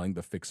by emailing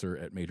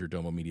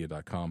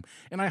thefixer@majordomomedia.com.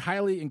 And I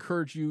highly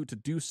encourage you to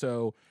do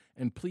so.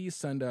 And please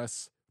send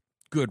us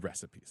good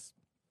recipes.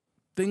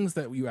 Things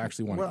that you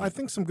actually want to Well, eat. I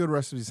think some good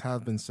recipes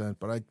have been sent,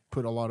 but I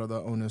put a lot of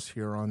the onus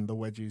here on the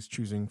wedgies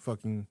choosing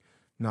fucking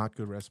not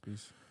good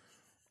recipes.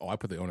 Oh, I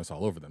put the onus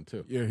all over them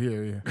too.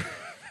 Yeah.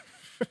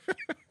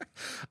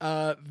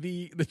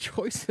 The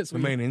choices The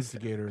main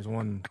instigator is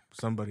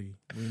somebody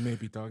we may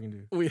be talking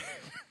to we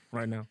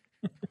right now.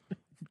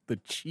 the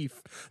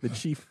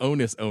chief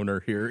onus owner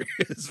here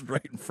is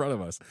right in front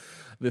of us.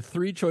 The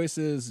 3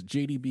 choices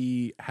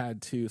JDB had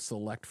to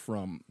select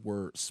from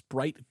were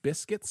Sprite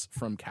biscuits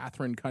from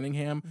Catherine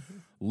Cunningham,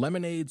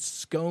 lemonade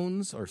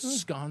scones or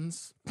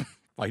scones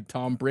by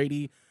Tom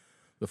Brady,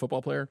 the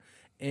football player,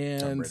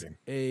 and Brady.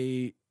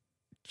 a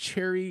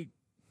cherry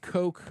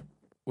Coke.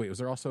 Wait, was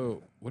there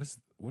also what is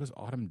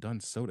Autumn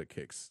Done soda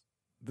kicks?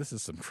 This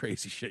is some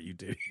crazy shit you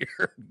did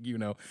here, you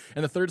know.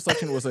 And the third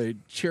selection was a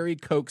cherry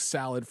Coke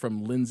salad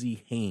from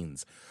Lindsay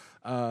Haynes.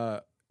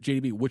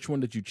 JDB, which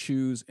one did you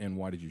choose and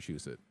why did you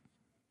choose it?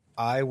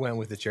 I went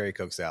with the cherry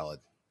Coke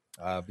salad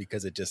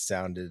because it just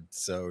sounded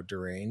so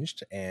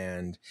deranged,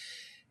 and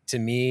to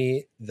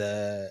me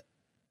the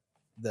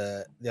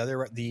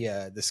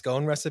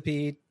scone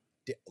recipe,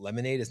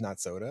 lemonade is not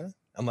soda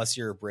unless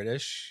you're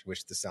British,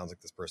 which this sounds like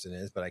this person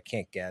is, but I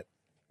can't get.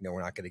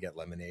 We're not going to get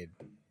lemonade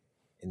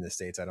in the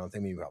States. I don't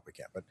think. Maybe we probably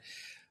can't, but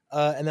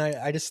and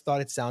I just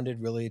thought it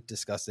sounded really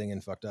disgusting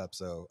and fucked up,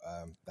 so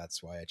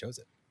that's why I chose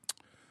it.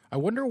 I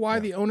wonder why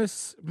the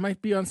onus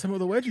might be on some of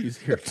the wedgies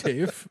here,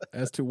 Dave,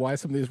 as to why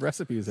some of these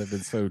recipes have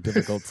been so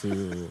difficult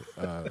to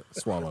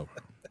swallow.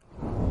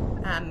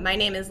 My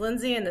name is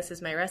Lindsay, and this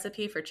is my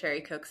recipe for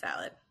cherry Coke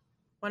salad.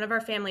 One of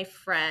our family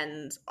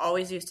friends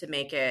always used to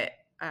make it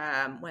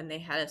when they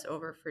had us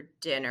over for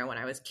dinner when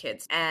I was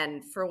kids.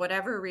 And for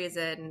whatever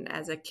reason,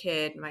 as a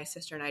kid, my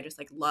sister and I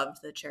just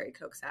loved the cherry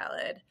Coke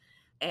salad.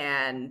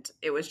 And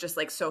it was just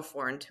so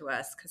foreign to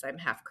us because I'm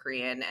half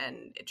Korean,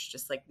 and it's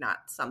just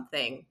not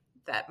something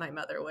that my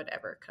mother would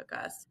ever cook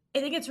us. I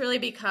think it's really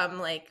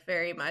become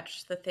very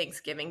much the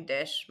Thanksgiving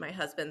dish. My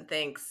husband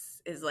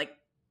thinks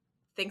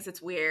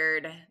it's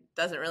weird,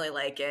 doesn't really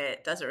like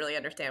it, doesn't really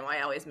understand why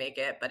I always make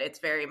it, but it's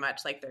very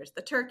much there's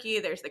the turkey,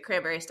 there's the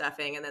cranberry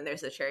stuffing, and then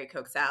there's the cherry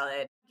Coke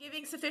salad.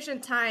 Giving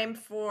sufficient time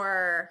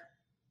for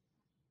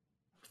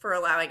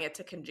allowing it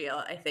to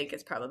congeal, I think,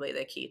 is probably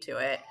the key to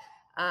it.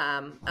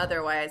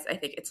 Otherwise, I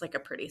think it's a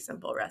pretty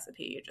simple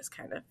recipe. You just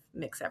kind of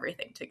mix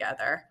everything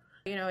together.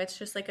 It's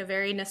just a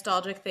very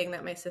nostalgic thing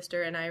that my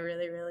sister and I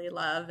really, really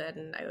love,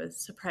 and I was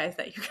surprised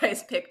that you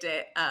guys picked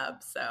it.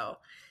 So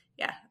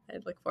yeah, I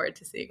look forward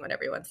to seeing what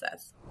everyone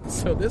says.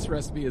 So this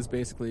recipe is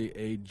basically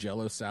a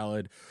Jell-O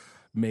salad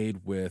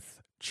made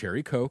with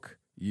cherry Coke.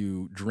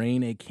 You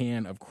drain a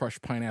can of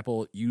crushed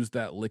pineapple, use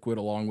that liquid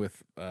along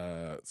with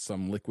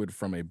some liquid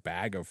from a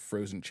bag of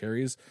frozen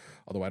cherries,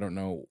 although I don't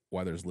know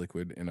why there's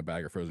liquid in a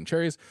bag of frozen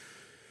cherries.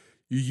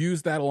 You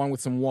use that along with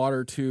some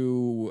water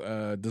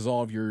to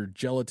dissolve your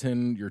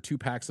gelatin, your 2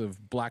 packs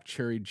of black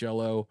cherry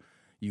Jell-O.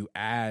 You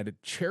add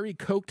cherry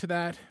Coke to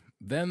that,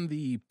 then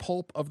the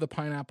pulp of the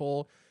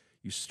pineapple.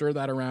 You stir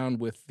that around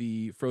with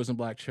the frozen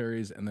black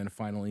cherries, and then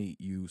finally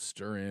you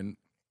stir in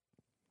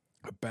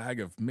a bag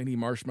of mini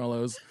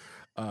marshmallows,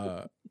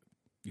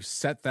 You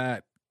set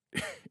that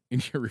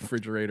in your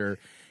refrigerator,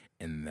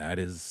 and that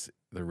is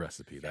the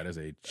recipe. That is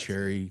a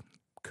cherry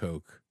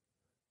Coke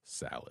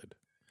salad.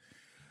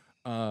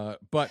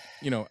 But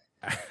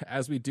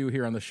as we do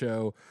here on the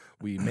show,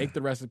 we make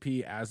the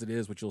recipe as it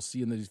is, which you'll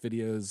see in these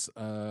videos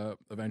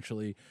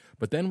eventually.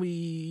 But then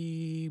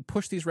we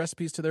push these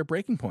recipes to their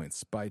breaking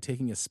points by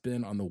taking a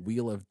spin on the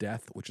Wheel of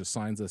Death, which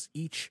assigns us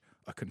each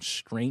a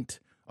constraint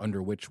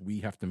under which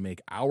we have to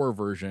make our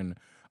version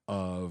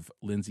of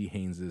Lindsay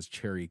Haynes's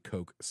cherry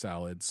Coke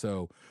salad.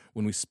 So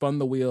when we spun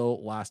the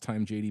wheel last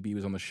time JDB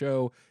was on the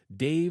show,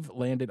 Dave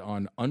landed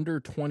on under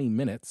 20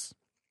 minutes.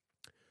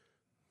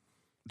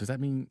 Does that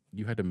mean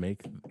you had to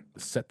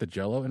set the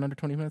Jell-O in under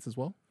 20 minutes as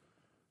well?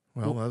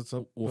 Well, that's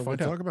what we'll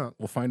talk about.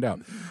 We'll find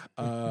out.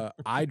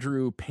 I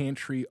drew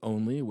pantry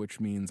only, which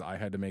means I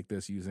had to make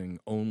this using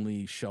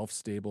only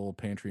shelf-stable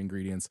pantry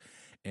ingredients,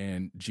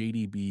 and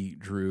JDB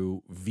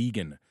drew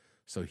vegan,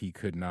 so he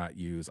could not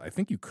use, I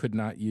think you could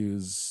not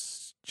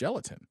use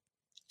gelatin.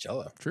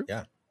 Jell-O. True?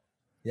 Yeah.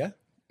 Yeah.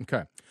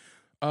 Okay.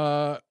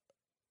 I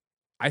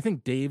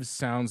think Dave's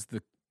sounds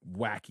the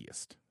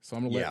wackiest, so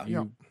I'm going to let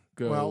you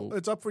go. Well,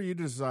 it's up for you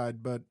to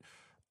decide, but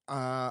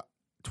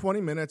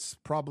 20 minutes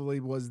probably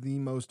was the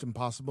most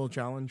impossible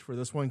challenge for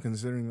this one,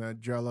 considering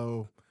that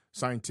Jell-O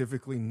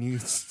scientifically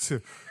needs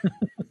to.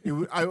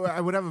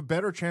 I would have a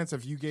better chance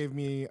if you gave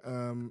me,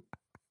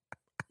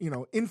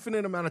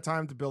 infinite amount of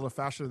time to build a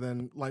faster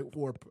than light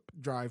warp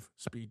drive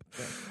speed.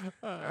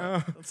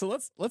 So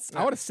let's.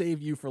 I want to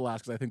save you for last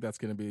because I think that's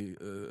going to be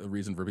a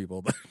reason for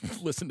people to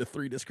listen to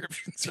 3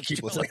 descriptions of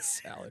Jell-O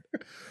salad.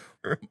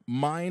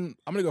 Mine,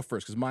 I'm going to go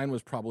first because mine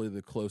was probably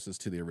the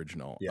closest to the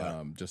original.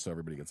 Yeah. Just so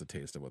everybody gets a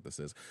taste of what this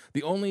is.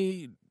 The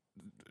only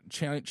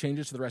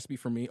changes to the recipe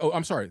for me. Oh,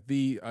 I'm sorry.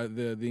 The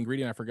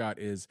ingredient I forgot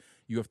is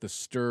you have to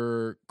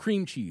stir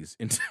cream cheese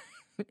into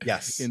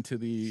into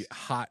the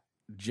hot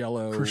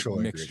Jell-O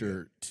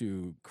mixture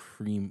to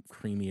cream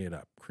it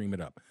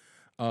up.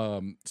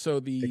 So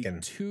the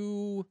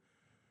 2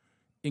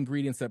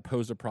 ingredients that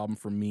posed a problem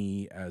for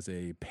me as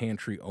a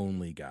pantry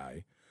only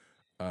guy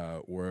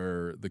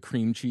were the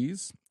cream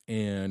cheese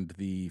and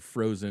the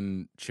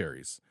frozen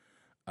cherries.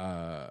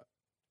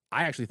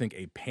 I actually think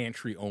a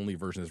pantry only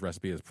version of this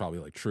recipe is probably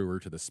like truer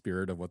to the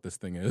spirit of what this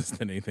thing is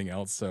than anything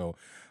else. So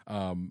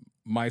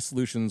my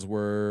solutions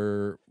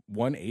were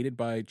one aided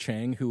by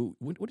Chang, who,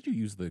 what did you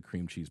use the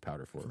cream cheese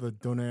powder for? The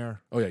Donair.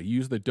 Oh yeah, you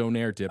used the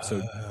Donair dip.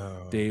 So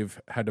Dave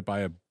had to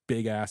buy a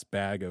big ass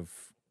bag of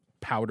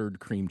powdered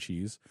cream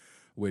cheese,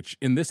 which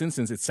in this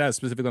instance, it says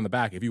specifically on the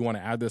back, if you want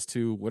to add this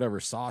to whatever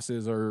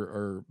sauces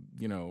or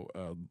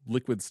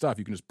liquid stuff,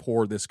 you can just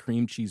pour this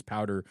cream cheese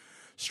powder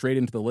straight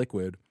into the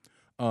liquid.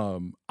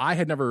 I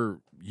had never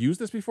used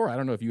this before. I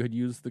don't know if you had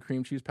used the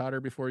cream cheese powder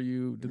before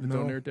you did the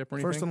Donair dip or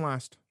anything. First and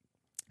last.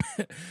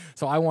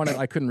 So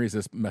I couldn't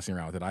resist messing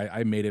around with it.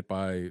 I made it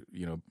by,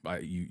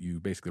 you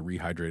basically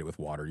rehydrate it with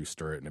water, you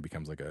stir it, and it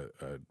becomes like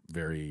a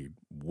very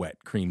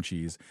wet cream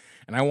cheese.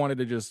 And I wanted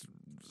to just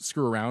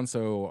screw around.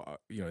 So,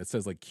 it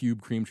says like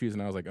cube cream cheese.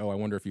 And I was like, oh, I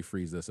wonder if you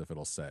freeze this, if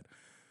it'll set.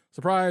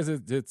 Surprise,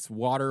 it's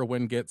water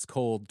when gets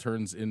cold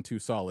turns into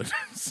solid.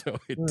 So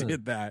it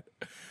did that.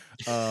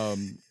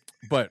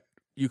 But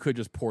you could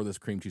just pour this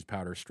cream cheese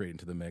powder straight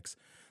into the mix.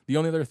 The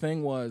only other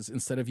thing was,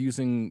 instead of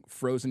using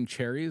frozen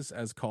cherries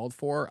as called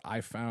for, I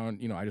found,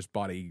 I just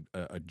bought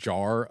a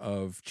jar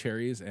of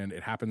cherries, and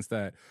it happens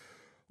that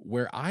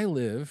where I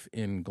live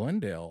in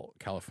Glendale,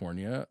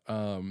 California,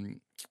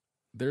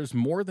 there's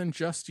more than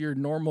just your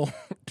normal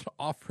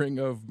offering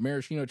of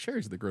maraschino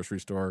cherries at the grocery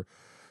store.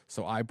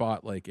 So I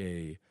bought like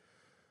a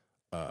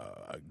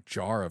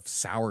jar of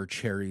sour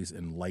cherries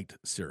and light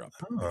syrup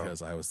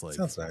because I was like,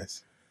 sounds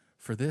nice.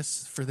 For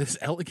this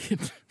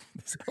elegant,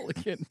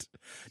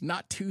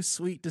 not too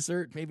sweet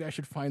dessert, maybe I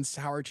should find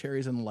sour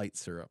cherries and light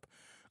syrup.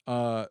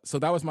 So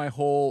that was my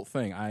whole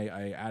thing.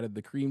 I added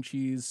the cream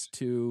cheese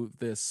to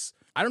this.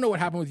 I don't know what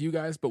happened with you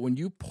guys, but when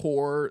you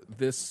pour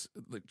this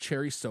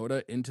cherry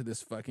soda into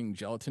this fucking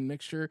gelatin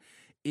mixture,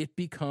 it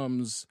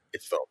becomes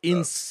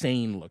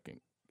insane looking.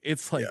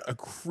 It's like a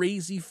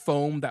crazy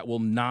foam that will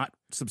not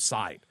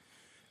subside.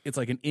 It's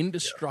like an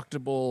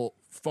indestructible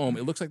foam.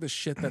 It looks like the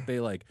shit that they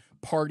like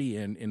party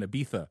in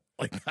Ibiza.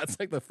 Like that's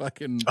like the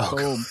fucking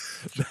foam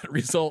that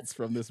results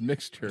from this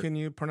mixture. Can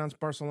you pronounce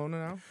Barcelona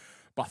now?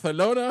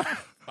 Barcelona.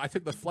 I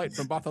took the flight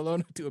from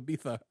Barcelona to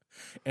Ibiza,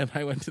 and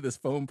I went to this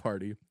foam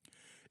party.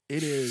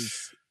 It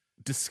is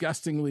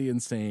disgustingly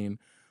insane.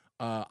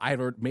 I had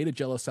made a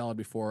Jell-O salad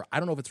before. I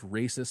don't know if it's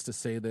racist to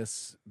say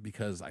this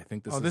because I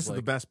think this is the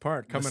best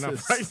part coming up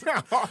right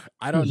now.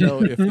 I don't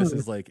know if this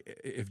is like,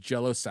 if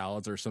Jell-O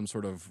salads are some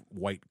sort of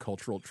white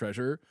cultural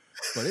treasure,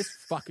 but it's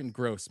fucking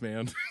gross,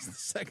 man. It's the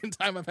second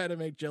time I've had to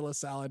make Jell-O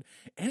salad,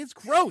 and it's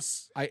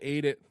gross. I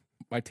ate it.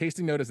 My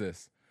tasting note is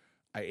this.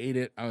 I ate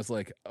it. I was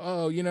like,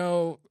 oh,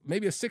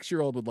 maybe a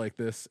 6-year-old would like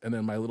this. And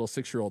then my little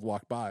 6-year-old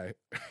walked by.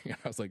 And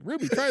I was like,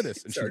 Ruby, try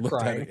this. And she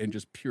looked at it in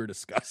just pure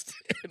disgust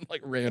and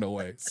like ran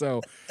away.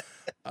 So,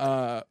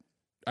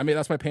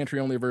 that's my pantry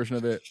only version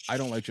of it. I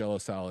don't like Jell-O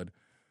salad.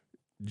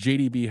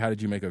 JDB, how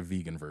did you make a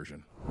vegan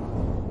version?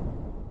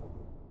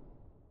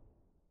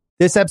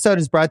 This episode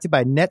is brought to you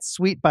by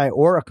NetSuite by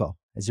Oracle.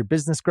 As your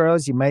business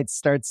grows, you might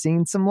start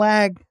seeing some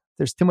lag.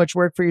 There's too much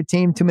work for your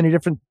team, too many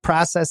different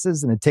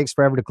processes, and it takes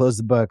forever to close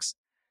the books.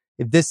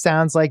 If this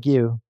sounds like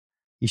you,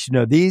 you should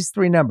know these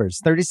three numbers: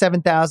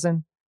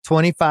 37,000,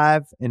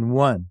 25, and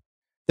 1.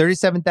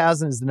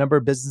 37,000 is the number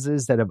of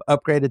businesses that have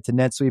upgraded to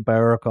NetSuite by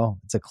Oracle.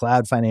 It's a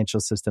cloud financial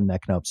system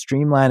that can help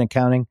streamline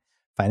accounting,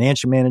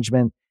 financial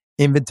management,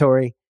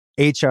 inventory,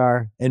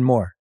 HR, and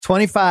more.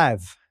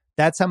 25,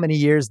 that's how many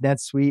years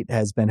NetSuite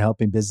has been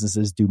helping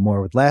businesses do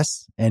more with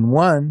less. And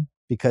 1,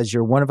 because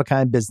your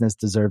one-of-a-kind business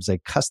deserves a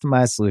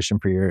customized solution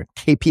for your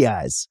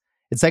KPIs.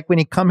 It's like when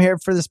you come here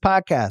for this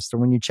podcast or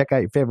when you check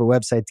out your favorite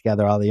website to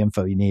gather all the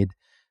info you need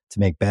to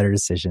make better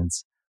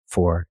decisions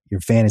for your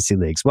fantasy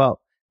leagues.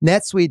 Well,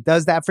 NetSuite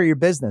does that for your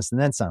business and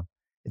then some.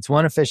 It's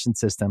one efficient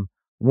system,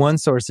 one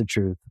source of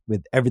truth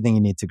with everything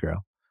you need to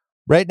grow.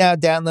 Right now,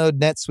 download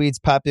NetSuite's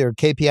popular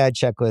KPI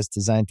checklist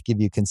designed to give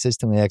you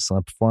consistently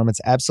excellent performance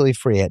absolutely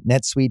free at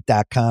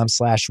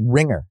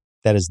netsuite.com/ringer.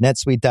 That is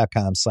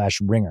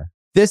netsuite.com/ringer.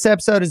 This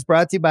episode is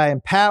brought to you by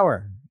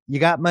Empower. You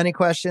got money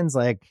questions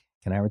like,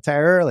 can I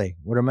retire early?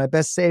 What are my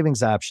best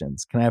savings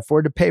options? Can I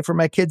afford to pay for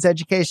my kids'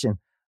 education?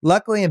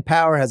 Luckily,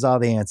 Empower has all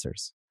the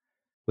answers.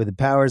 With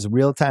Empower's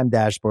real-time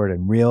dashboard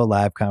and real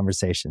live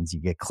conversations, you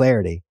get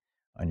clarity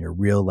on your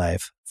real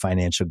life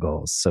financial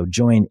goals. So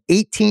join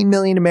 18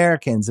 million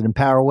Americans and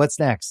empower what's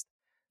next.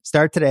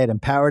 Start today at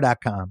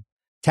empower.com.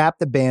 Tap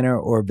the banner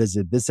or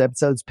visit this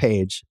episode's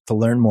page to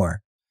learn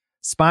more.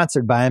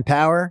 Sponsored by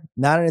Empower,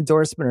 not an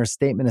endorsement or a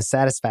statement of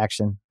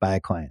satisfaction by a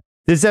client.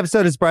 This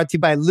episode is brought to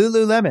you by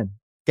Lululemon.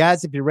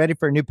 Guys, if you're ready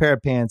for a new pair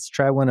of pants,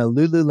 try one of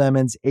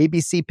Lululemon's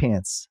ABC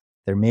pants.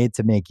 They're made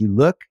to make you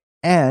look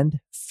and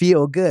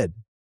feel good.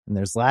 And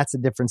there's lots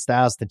of different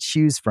styles to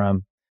choose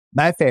from.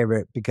 My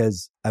favorite,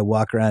 because I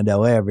walk around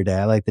LA every day,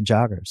 I like the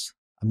joggers.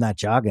 I'm not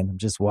jogging, I'm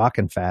just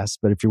walking fast.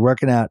 But if you're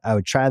working out, I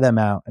would try them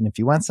out. And if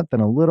you want something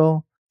a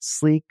little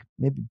sleek,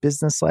 maybe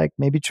business-like,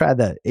 maybe try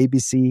the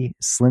ABC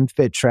Slim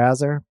Fit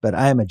trouser. But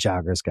I am a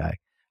joggers guy.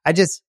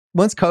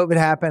 Once COVID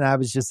happened, I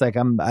was just like,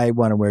 I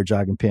want to wear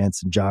jogging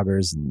pants and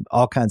joggers and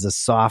all kinds of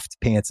soft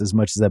pants as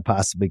much as I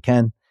possibly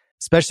can,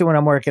 especially when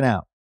I'm working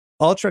out.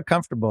 Ultra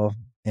comfortable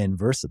and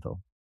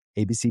versatile.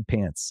 ABC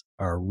pants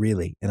are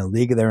really in a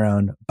league of their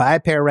own. Buy a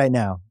pair right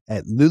now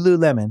at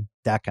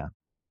lululemon.com.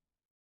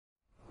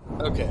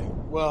 Okay,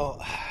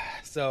 well,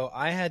 so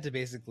I had to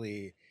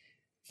basically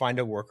find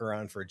a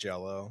workaround for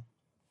Jell-O,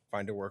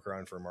 find a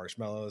workaround for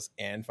marshmallows,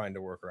 and find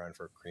a workaround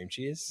for cream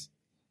cheese.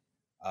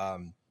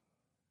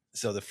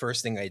 So the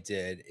first thing I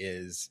did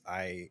is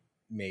I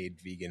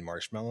made vegan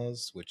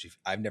marshmallows, which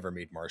I've never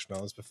made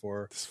marshmallows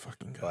before. This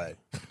fucking guy.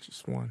 But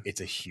just one.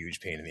 It's a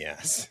huge pain in the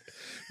ass.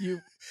 And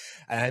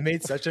I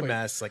made such a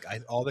mess. Like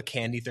all the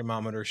candy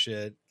thermometer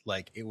shit,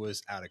 like it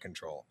was out of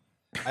control.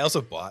 I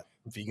also bought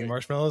vegan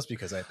marshmallows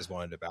because I just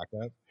wanted to back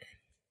up.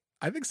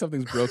 I think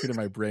something's broken in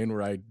my brain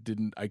where I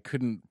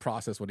couldn't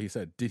process what he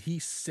said. Did he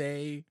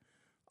say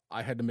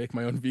I had to make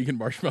my own vegan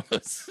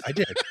marshmallows? I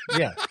did.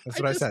 Yeah, that's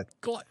what I said.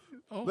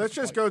 Let's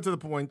just go to the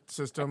point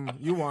system.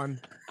 You won.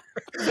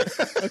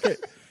 Okay.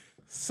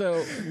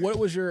 So what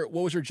was your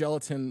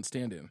gelatin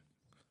stand-in?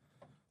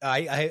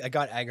 I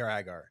got agar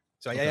agar.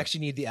 So I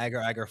actually need the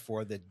agar agar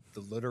for the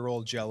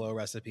literal Jell-O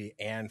recipe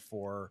and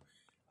for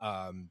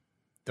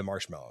the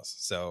marshmallows.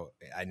 So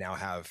I now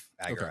have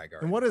agar agar.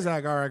 And what is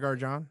agar agar,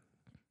 John?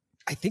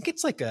 I think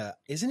it's like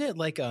isn't it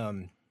like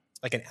an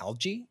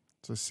algae?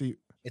 It's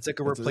like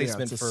a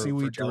replacement for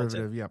seaweed gelatin.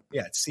 derivative. Yep.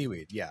 Yeah, it's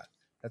seaweed. Yeah,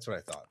 that's what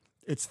I thought.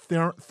 It's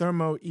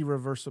thermo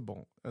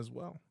irreversible as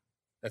well.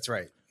 That's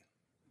right.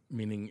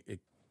 Meaning it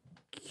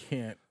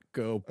can't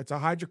go. It's a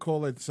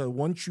hydrocolloid, so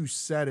once you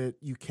set it,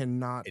 you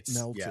cannot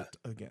melt it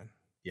again.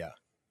 Yeah.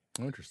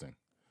 Oh, interesting.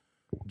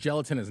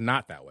 Gelatin is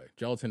not that way.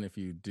 Gelatin, if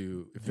you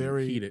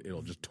heat it,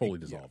 it'll just totally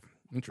dissolve.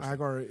 Yeah. Interesting.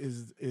 Agar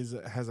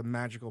has a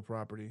magical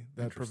property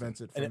that prevents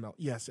it from melt.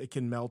 Yes, it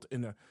can melt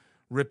in a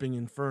ripping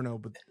inferno,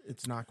 but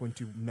it's not going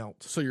to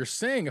melt. So you're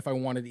saying if I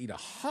wanted to eat a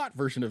hot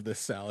version of this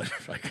salad,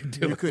 if I could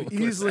do it, you could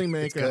easily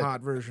make a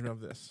hot version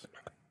of this.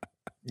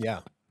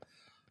 Yeah.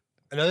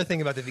 Another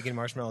thing about the vegan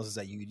marshmallows is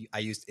that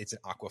it's an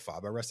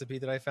aquafaba recipe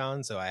that I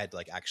found. So I had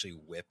to actually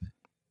whip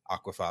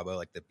aquafaba,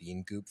 like the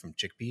bean goop from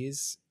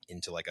chickpeas,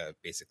 into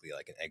basically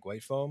an egg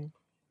white foam,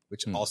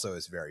 which also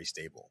is very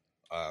stable.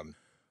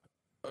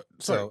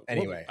 So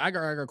anyway,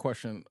 agar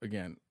question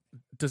again.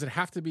 Does it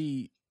have to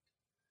be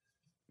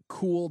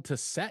cooled to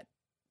set?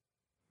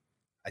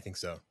 I think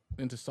so.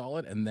 Into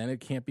solid, and then it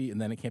can't be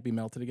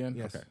melted again?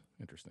 Yes. Okay.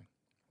 Interesting.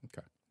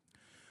 Okay.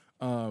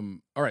 All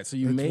right. So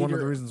It's one of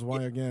the reasons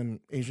why, again,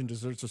 Asian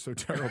desserts are so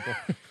terrible.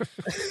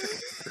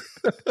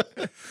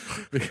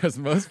 Because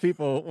most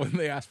people, when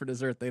they ask for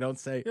dessert, they don't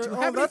say,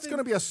 "Oh, that's going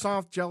to be a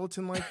soft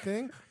gelatin-like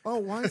thing." Oh,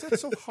 why is that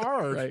so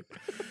hard? Right.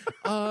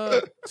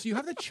 So you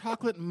have the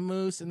chocolate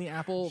mousse and the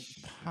apple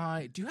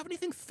pie. Do you have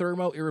anything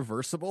thermo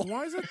irreversible?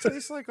 Why does it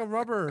taste like a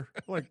rubber?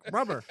 Like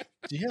rubber?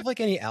 Do you have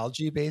any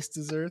algae-based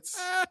desserts?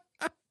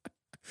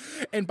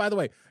 And by the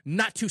way,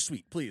 not too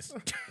sweet, please.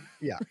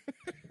 Yeah.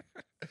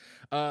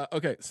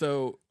 Okay,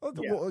 so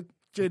Well,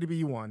 JDB,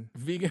 you won.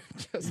 vegan.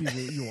 Just,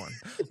 You won.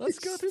 let's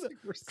go through the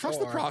We're trust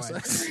so the horrified.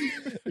 process.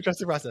 Trust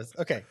the process.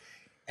 Okay.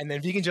 And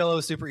then vegan Jello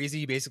is super easy.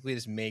 You basically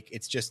just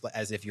it's just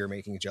as if you're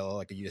making Jello.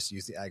 Like you just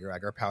use the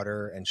agar-agar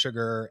powder and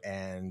sugar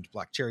and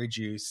black cherry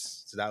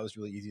juice. So that was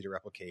really easy to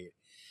replicate.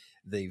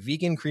 The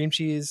vegan cream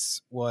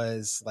cheese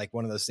was like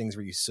one of those things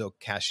where you soak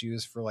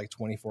cashews for like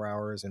 24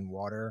 hours in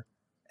water,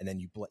 and then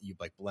you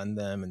like blend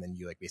them, and then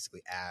you like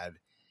basically add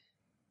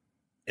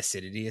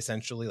acidity,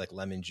 essentially like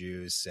lemon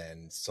juice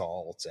and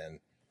salt, and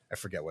I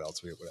forget what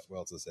else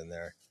is in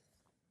there.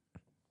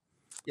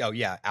 Oh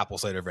yeah, apple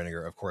cider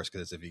vinegar, of course,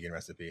 because it's a vegan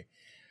recipe.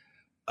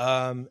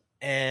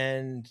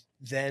 And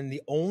then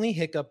the only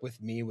hiccup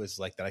with me was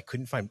like that I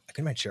couldn't find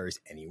cherries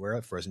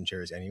anywhere, frozen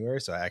cherries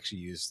anywhere. So I actually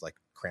used like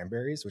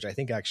cranberries, which I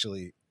think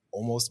actually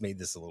almost made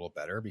this a little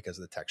better because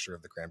of the texture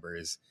of the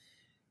cranberries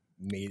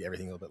made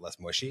everything a little bit less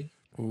mushy.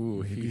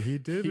 Ooh, Maybe he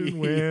didn't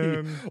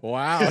win.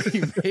 Wow,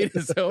 he made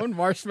his own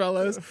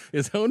marshmallows,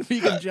 his own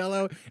vegan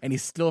Jello, and he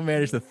still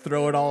managed to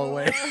throw it all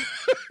away.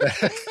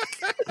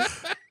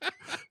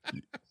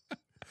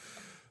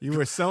 You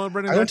were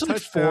celebrating I that went to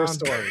like touchdown 4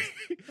 stores.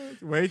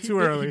 way too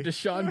early.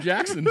 Deshaun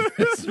Jackson,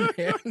 this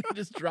man, he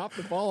just dropped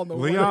the ball on the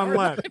Leon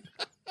Lett.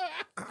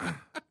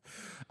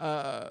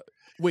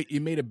 Wait,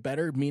 you made it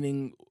better,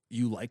 meaning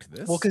you liked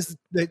this? Well, because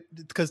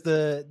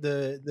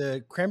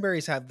the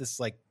cranberries have this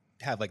they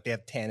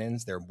have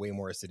tannins. They're way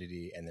more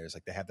acidity, and there's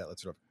they have that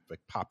sort of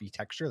like poppy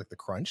texture, like the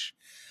crunch.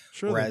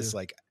 Sure. Whereas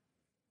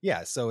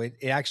so it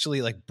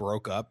actually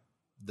broke up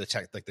the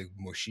the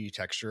mushy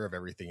texture of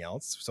everything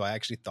else. So I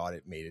actually thought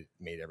it made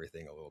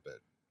everything a little bit.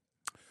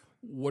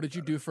 What did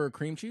you do for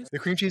cream cheese? The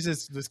cream cheese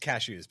was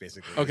cashews,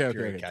 basically. Okay,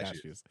 Cashews.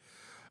 cashews.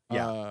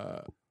 Yeah.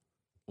 Wow.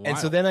 And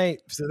so then I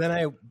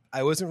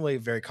wasn't really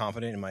very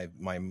confident in my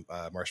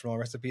marshmallow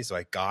recipe, so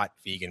I got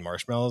vegan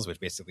marshmallows, which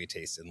basically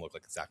tasted and looked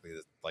exactly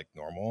like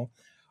normal.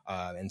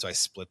 And so I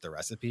split the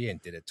recipe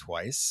and did it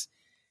twice.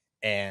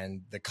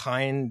 And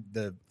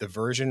the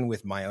version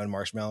with my own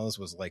marshmallows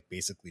was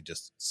basically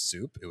just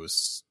soup. It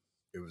was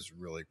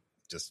really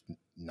just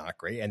not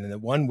great. And then the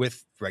one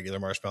with regular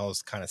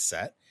marshmallows kind of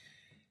set.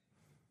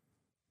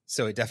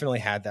 So it definitely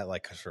had that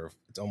sort of,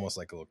 it's almost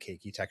like a little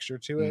cakey texture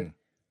to it.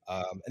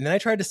 And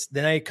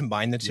then I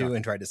combined the two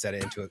and tried to set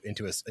it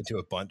into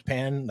a bundt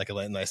pan, like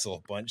a nice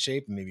little bundt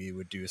shape. Maybe it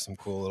would do some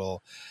cool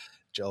little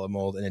Jello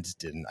mold, and it just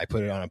didn't. I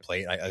put it on a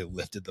plate. I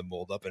lifted the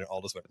mold up, and it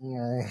all just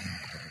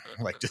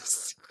went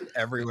just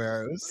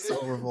everywhere. It was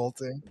so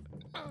revolting.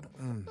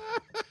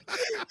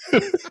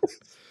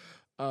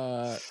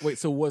 Wait,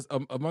 so was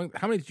among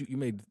how many did you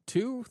made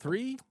 2,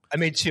 3? I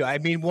made 2. I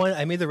made one.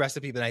 I made the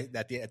recipe, but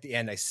at the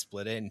end I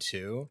split it in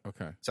 2.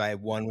 Okay. So I had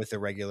one with the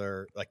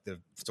regular, the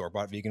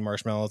store-bought vegan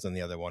marshmallows, and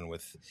the other one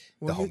with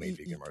the homemade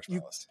vegan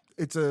marshmallows.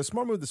 It's a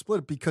smart move to split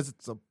it because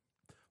it's a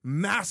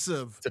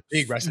massive. It's a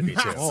big recipe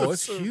too. Oh,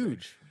 it's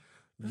huge.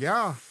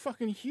 Yeah.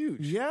 Fucking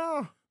huge.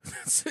 Yeah.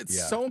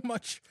 It's so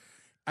much.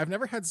 I've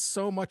never had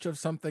so much of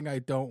something I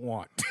don't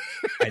want.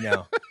 I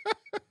know.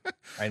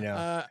 I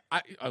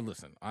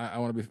listen. I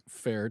want to be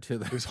fair to It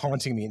the. was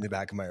haunting me in the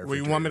back of my. Well,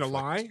 you want me to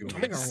refrigerator for lie? 2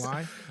 I'm not weeks. gonna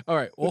lie. All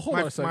right. Well, hold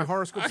on a second. My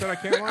horoscope said I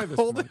can't lie this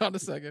Hold month. on a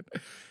second.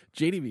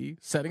 JDB,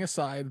 setting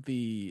aside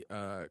the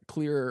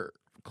clear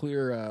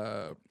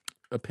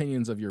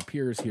opinions of your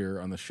peers here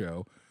on the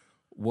show,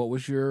 what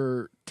was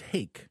your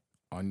take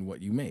on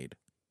what you made?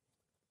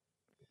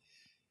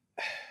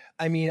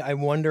 I mean, I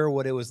wonder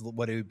what it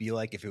would be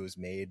like if it was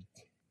made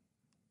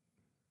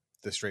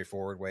the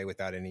straightforward way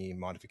without any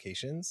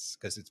modifications,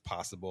 because it's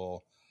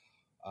possible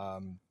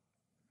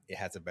it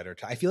has a better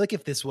I feel like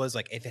if this was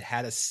if it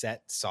had a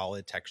set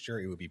solid texture,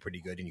 it would be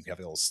pretty good, and you could have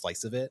a little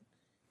slice of it.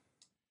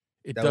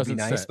 It That would be doesn't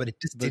nice, set. but it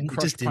just The didn't. It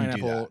crushed just didn't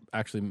do pineapple that.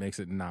 actually makes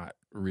it not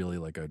really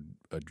like a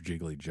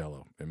jiggly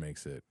Jello. It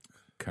makes it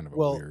kind of a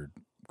Well, weird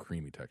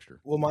creamy texture.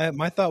 Well,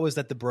 my thought was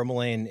that the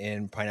bromelain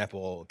in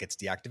pineapple gets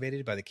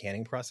deactivated by the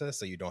canning process,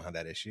 so you don't have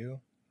that issue.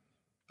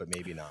 But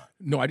maybe not.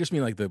 No, I just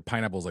mean the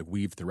pineapple's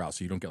weaved throughout,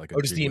 so you don't get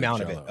a just the jiggly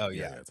amount of it. Jell-O. Oh,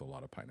 yeah. It's a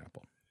lot of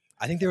pineapple.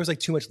 I think there was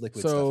too much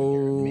liquid stuff in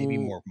here. Maybe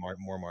more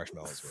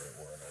marshmallows were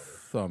in order.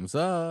 Thumbs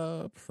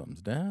up,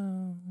 thumbs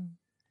down.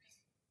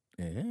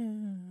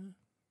 Yeah.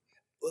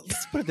 Well,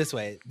 let's put it this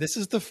way. This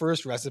is the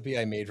first recipe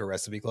I made for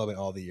Recipe Club in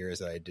all the years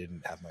that I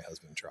didn't have my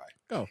husband try.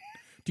 Oh,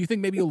 do you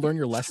think maybe you'll learn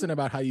your lesson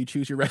about how you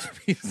choose your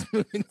recipes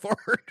moving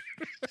forward?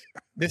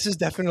 This is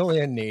definitely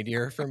a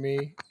nadir for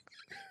me.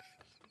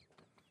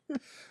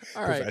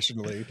 All right.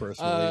 Professionally,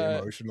 personally,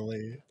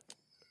 emotionally.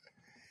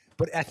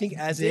 But I think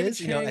as David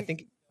is, I Chang-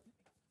 think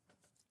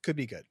could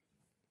be good.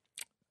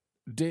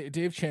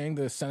 Dave Chang,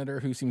 the senator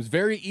who seems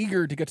very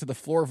eager to get to the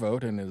floor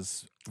vote and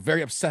is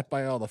very upset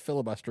by all the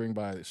filibustering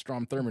by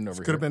Strom Thurmond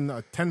over Could here. have been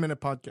a 10-minute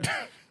podcast.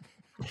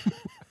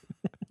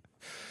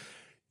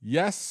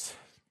 Yes,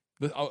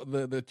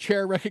 the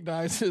chair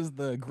recognizes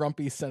the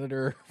grumpy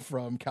senator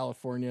from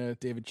California,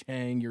 David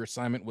Chang. Your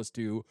assignment was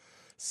to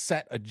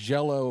set a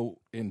Jello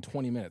in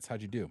 20 minutes.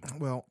 How'd you do?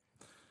 Well,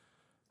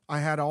 I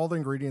had all the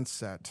ingredients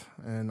set,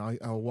 and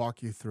I'll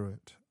walk you through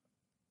it.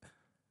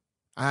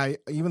 I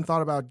even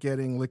thought about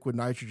getting liquid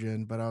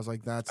nitrogen, but I was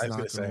like, that's not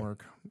going to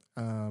work.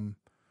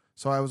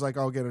 So I was like,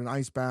 I'll get an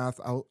ice bath.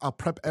 I'll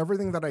prep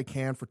everything that I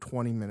can for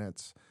 20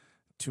 minutes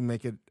to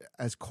make it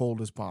as cold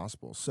as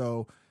possible.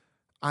 So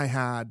I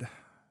had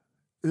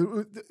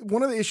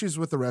one of the issues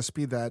with the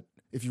recipe that,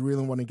 if you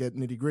really want to get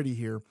nitty gritty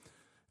here,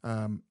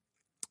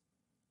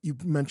 you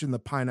mentioned the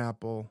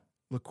pineapple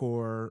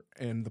liqueur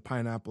and the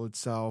pineapple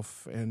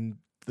itself and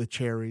the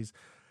cherries.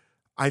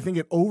 I think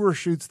it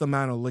overshoots the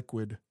amount of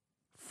liquid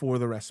for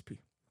the recipe.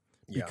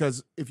 Yeah.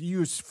 Because if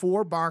you use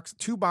 2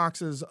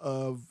 boxes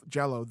of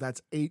Jell-O,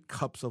 that's 8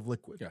 cups of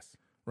liquid. Yes.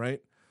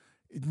 Right?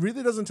 It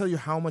really doesn't tell you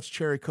how much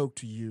cherry Coke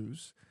to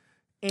use.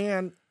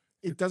 And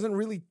it doesn't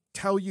really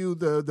tell you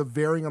the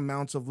varying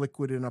amounts of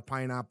liquid in a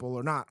pineapple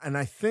or not. And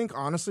I think,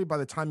 honestly, by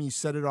the time you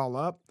set it all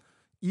up,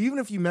 even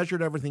if you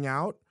measured everything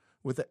out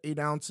with the 8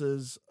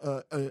 ounces,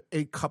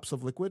 8 cups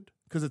of liquid,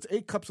 because it's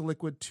 8 cups of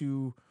liquid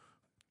to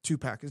 2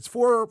 packets. It's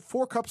 4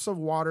 cups of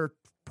water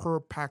per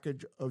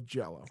package of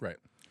Jell-O. Right.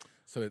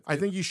 So I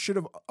think you should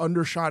have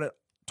undershot it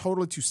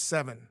totally to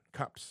 7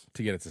 cups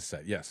to get it to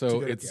set. Yeah.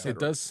 So it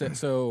does set.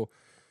 So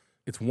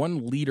it's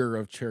 1 liter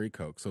of cherry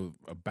Coke. So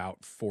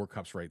about 4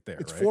 cups right there.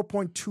 It's right?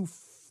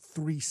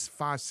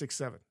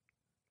 4.23567.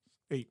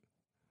 8.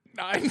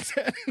 9,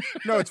 10.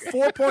 No, it's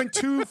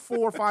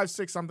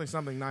 4.2456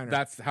 something 9.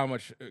 That's how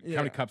much, how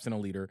many cups in a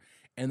liter.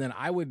 And then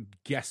I would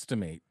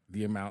guesstimate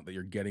the amount that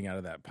you're getting out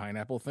of that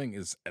pineapple thing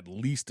is at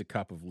least a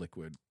cup of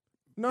liquid.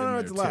 No,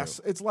 it's less.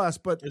 It's less,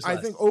 but I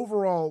think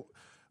overall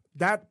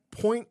that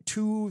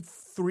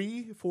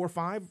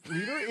 0.2345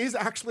 liter is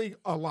actually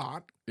a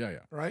lot. Yeah.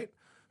 Right?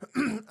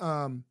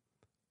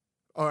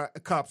 Or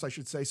cups, I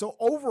should say. So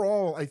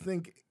overall, I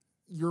think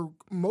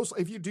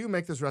if you do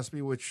make this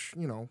recipe, which,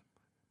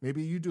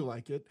 maybe you do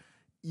like it,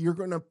 you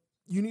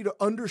need to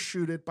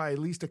undershoot it by at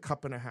least 1.5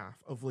 cups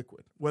of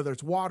liquid, whether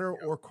it's water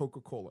or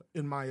Coca-Cola,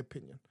 in my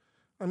opinion.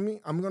 I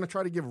mean, I'm going to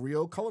try to give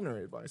real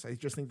culinary advice. I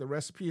just think the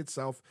recipe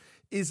itself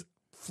is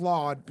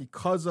flawed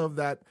because of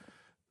that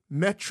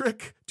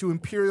metric to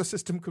imperial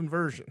system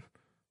conversion.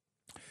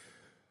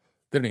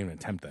 They don't even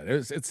attempt that.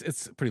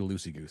 It's pretty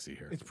loosey-goosey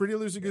here. It's pretty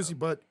loosey-goosey,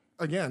 but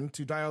again,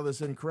 to dial this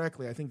in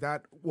correctly, I think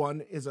that one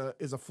is a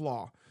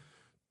flaw.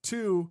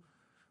 2,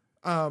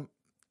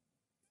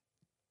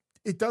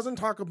 it doesn't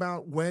talk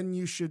about when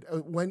you should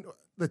when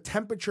the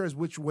temperature is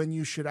when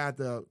you should add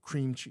the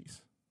cream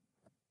cheese,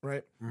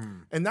 right?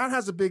 And that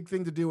has a big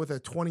thing to do with a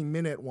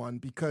 20-minute one,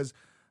 because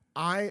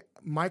I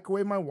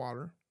microwave my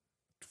water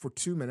for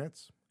 2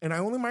 minutes, and I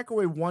only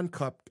microwave 1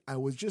 cup. I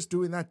was just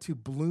doing that to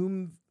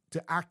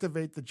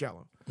activate the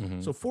Jell-O.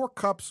 Mm-hmm. So 4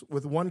 cups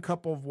with 1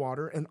 cup of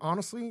water, and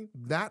honestly,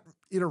 that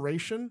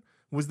iteration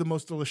was the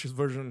most delicious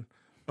version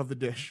of the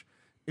dish.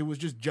 It was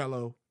just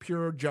Jell-O,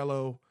 pure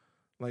Jell-O.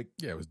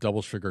 It was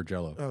double sugar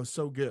Jell-O. Oh,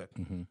 so good.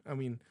 Mm-hmm. I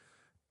mean,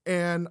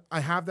 and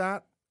I have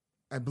that.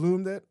 I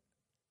bloomed it.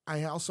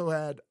 I also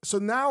had, so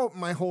now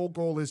my whole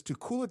goal is to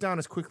cool it down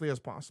as quickly as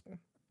possible.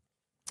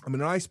 I'm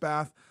in an ice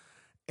bath,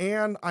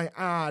 and I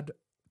add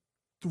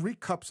 3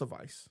 cups of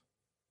ice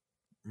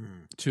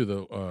to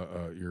the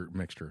your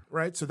mixture.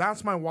 Right, so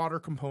that's my water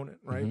component.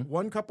 Right, Mm-hmm.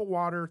 1 cup of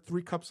water,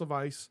 3 cups of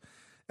ice,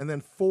 and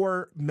then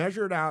 4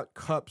 measured out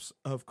cups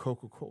of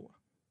Coca-Cola.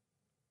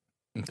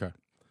 Okay,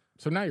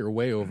 so now you're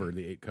way over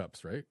the 8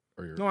 cups, right?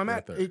 Or you're I'm right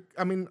at there. 8.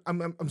 I mean,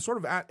 I'm sort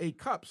of at 8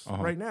 cups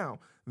right now.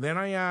 Then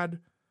I add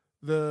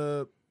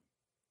the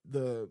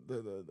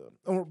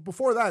or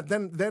before that,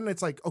 then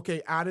it's like,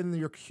 okay, add in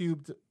your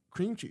cubed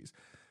cream cheese.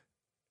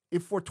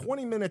 If for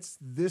 20 minutes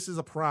this is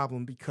a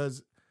problem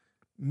because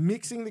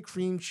mixing the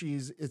cream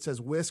cheese, it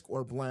says whisk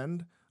or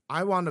blend,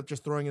 I wound up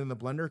just throwing it in the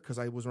blender because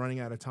I was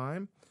running out of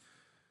time.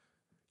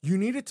 You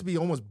need it to be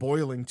almost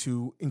boiling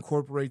to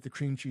incorporate the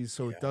cream cheese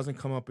so it doesn't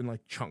come up in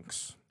like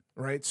chunks,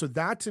 right? So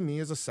that to me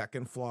is a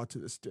second flaw to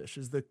this dish,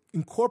 is the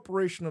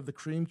incorporation of the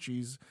cream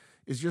cheese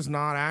is just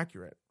not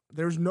accurate.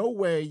 There's no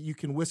way you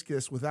can whisk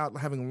this without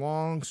having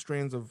long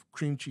strands of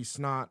cream cheese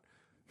snot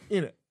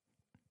in it.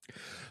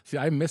 See,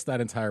 I missed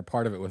that entire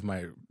part of it with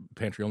my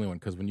pantry only one,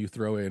 because when you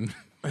throw in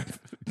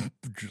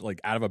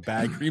like out of a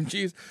bag cream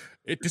cheese,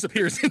 it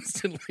disappears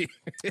instantly.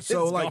 It's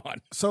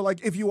gone. So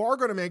if you are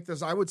going to make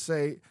this, I would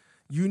say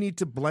you need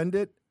to blend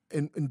it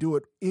and do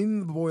it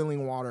in the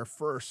boiling water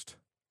first.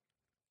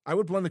 I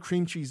would blend the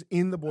cream cheese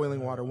in the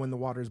boiling water when the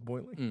water is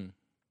boiling.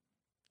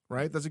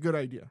 Right? That's a good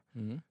idea.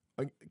 Mm-hmm.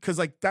 Because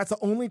that's the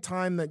only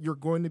time that you're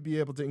going to be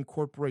able to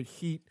incorporate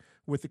heat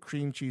with the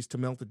cream cheese to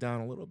melt it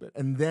down a little bit,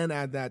 and then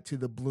add that to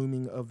the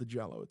blooming of the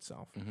Jell-O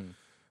itself.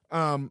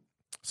 Mm-hmm.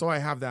 So I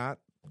have that.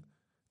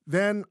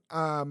 Then,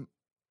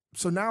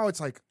 so now it's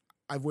like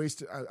I've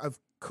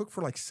cooked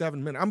for like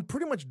 7 minutes. I'm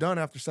pretty much done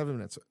after 7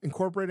 minutes.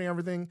 Incorporating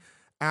everything,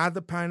 add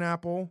the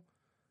pineapple,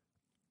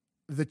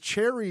 the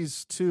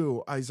cherries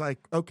too. I was like,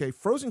 okay,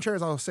 frozen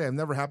cherries, I'll say I've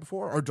never had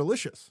before, are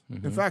delicious.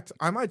 Mm-hmm. In fact,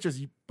 I might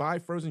just buy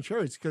frozen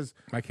cherries because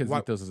my kids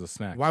eat those as a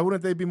snack. Why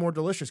wouldn't they be more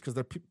delicious? Because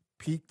they're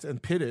peaked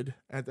and pitted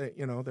at the,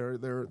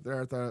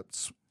 they're at the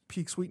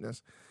peak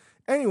sweetness.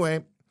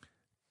 Anyway,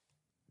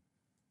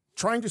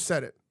 trying to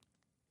set it.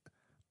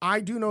 I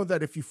do know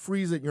that if you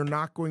freeze it, you're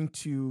going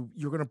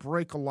to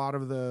break a lot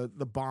of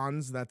the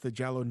bonds that the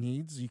Jell-O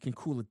needs. You can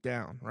cool it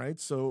down, right?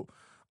 So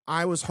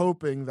I was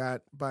hoping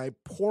that by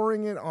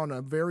pouring it on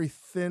a very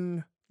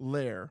thin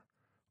layer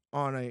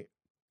on a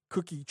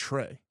cookie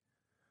tray,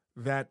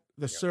 that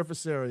the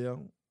surface area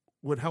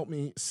would help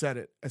me set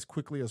it as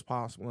quickly as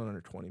possible in under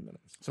 20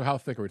 minutes. So how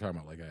thick are we talking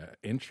about? Like an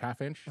inch,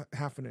 half inch?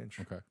 Half an inch.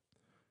 Okay.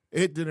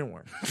 It didn't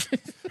work.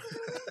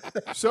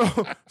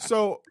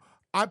 So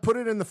I put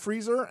it in the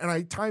freezer and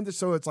I timed it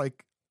so it's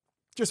like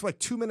just like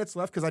 2 minutes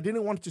left because I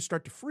didn't want it to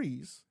start to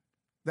freeze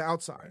the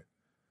outside.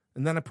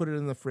 And then I put it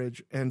in the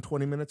fridge and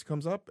 20 minutes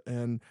comes up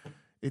and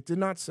it did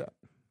not set.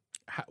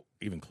 How,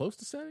 even close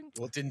to setting?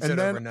 Well, it didn't set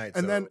overnight.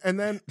 And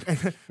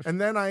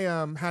then I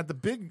had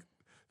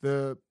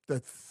the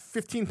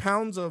 15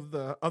 pounds of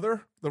the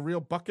real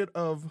bucket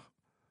of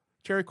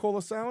cherry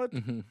cola salad.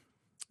 Mm-hmm.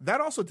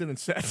 That also didn't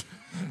set.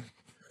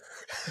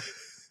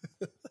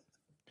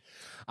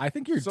 I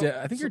think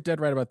you're dead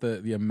right about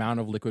the amount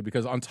of liquid,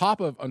 because on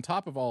top of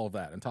all of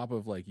that, on top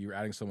of like you're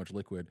adding so much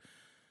liquid,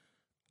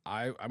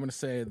 I'm going to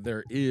say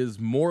there is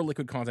more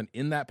liquid content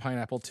in that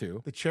pineapple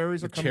too. The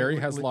cherries. The cherry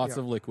has lots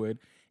of liquid,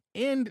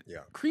 and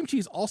cream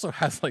cheese also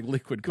has like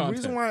liquid content.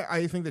 The reason why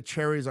I think the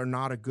cherries are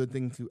not a good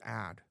thing to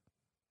add,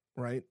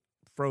 right?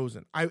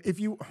 Frozen. I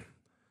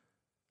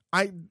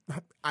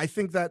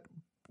think that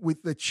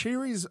with the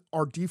cherries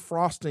are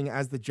defrosting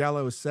as the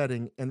Jell-O is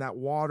setting, and that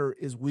water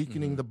is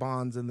weakening the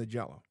bonds in the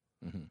Jell-O,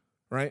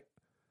 right?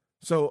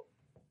 So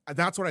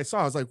that's what I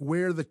saw. I was like,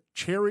 where the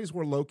cherries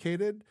were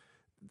located,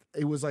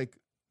 it was like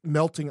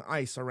melting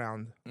ice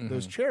around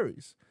those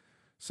cherries.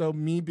 So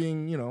me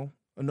being,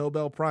 a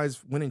Nobel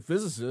Prize winning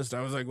physicist,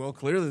 I was like, well,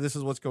 clearly this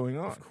is what's going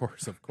on.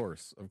 Of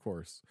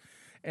course.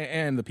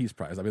 And the Peace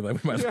Prize. I mean, we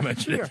might as well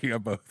mention it. You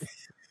got both.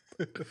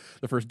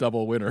 The first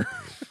double winner.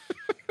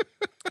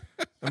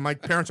 And my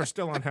parents are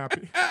still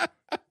unhappy.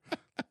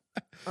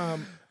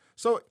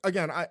 So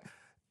again,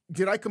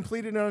 did I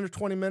complete it in under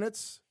 20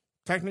 minutes?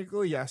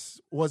 Technically,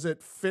 yes. Was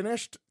it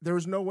finished? There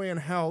was no way in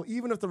hell,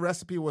 even if the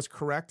recipe was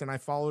correct and I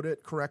followed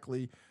it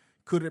correctly,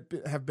 could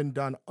it have been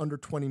done under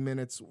 20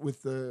 minutes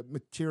with the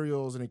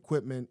materials and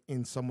equipment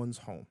in someone's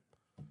home?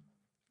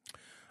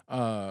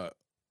 But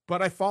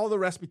I followed the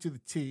recipe to the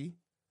T.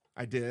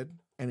 I did,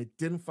 and it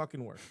didn't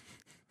fucking work.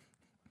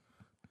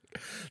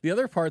 The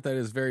other part that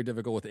is very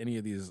difficult with any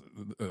of these,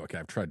 okay,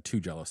 I've tried 2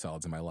 Jell-O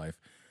salads in my life.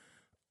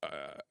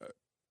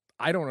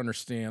 I don't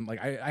understand.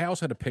 Like, I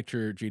also had a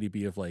picture,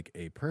 JDB, of like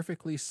a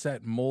perfectly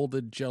set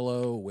molded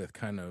Jell-O with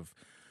kind of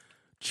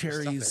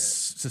cherries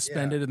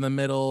suspended in the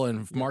middle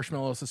and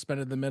marshmallows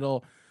suspended in the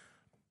middle.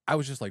 I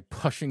was just like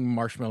pushing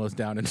marshmallows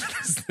down into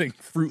this thing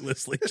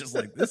fruitlessly, just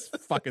like this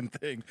fucking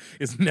thing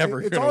is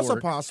never going to work. It's also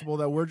possible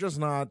that we're just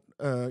not,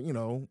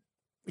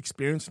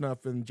 experienced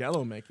enough in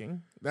Jell-O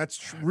making.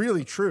 That's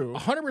really true.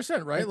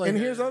 100%, right? And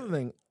here's the other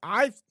thing.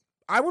 I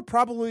would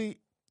probably,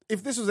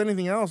 if this was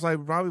anything else, I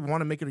would probably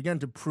want to make it again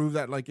to prove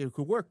that like it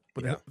could work.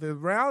 But the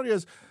reality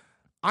is,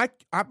 I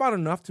bought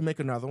enough to make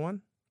another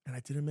one, and I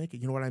didn't make it.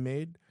 You know what I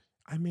made?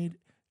 I made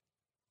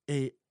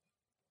a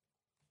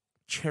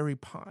cherry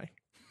pie,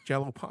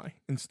 Jell-O pie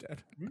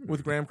instead,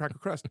 with graham cracker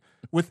crust,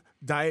 with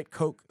Diet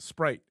Coke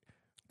Sprite.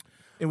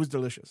 It was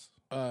delicious.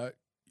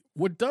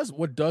 What does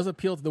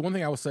appeal to, the one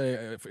thing I will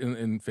say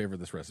in favor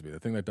of this recipe, the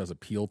thing that does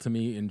appeal to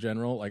me in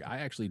general, like I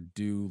actually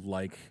do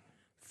like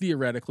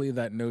theoretically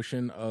that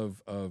notion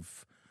of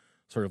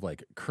sort of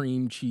like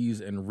cream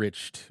cheese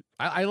enriched.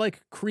 I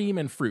like cream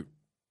and fruit.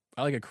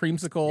 I like a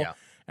creamsicle,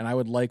 and I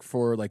would like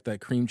for like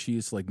that cream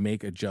cheese to like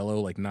make a Jell-O,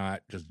 like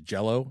not just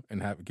Jell-O,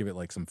 and give it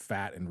like some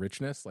fat and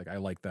richness. Like I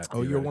like that.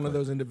 Oh, you're one of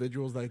those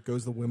individuals that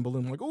goes to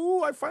Wimbledon like,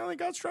 oh, I finally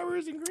got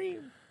strawberries and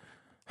cream.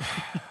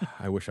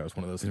 I wish I was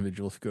one of those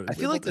individuals who I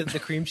feel like the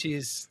cream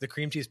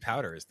cheese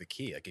powder is the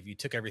key. Like if you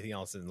took everything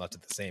else and left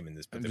it the same and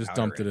just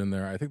dumped it in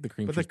there, I think the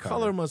cream cheese the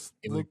color powder, must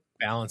look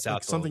balance out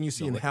like something you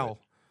see in hell.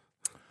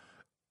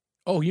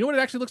 Oh, you know what it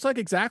actually looks like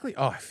exactly?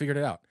 Oh, I figured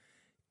it out.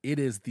 It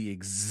is the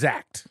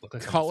exact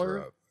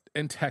color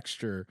and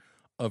texture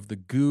of the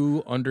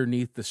goo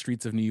underneath the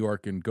streets of New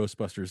York in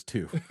Ghostbusters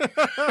 2.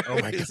 Oh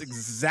my God. It is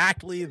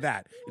exactly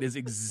that. It is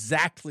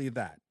exactly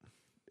that.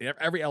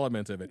 Every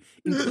element of it,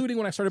 including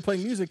when I started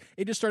playing music,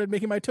 it just started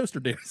making my toaster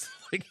dance.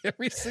 Like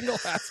every single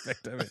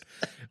aspect of it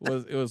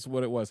was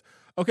what it was.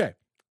 Okay,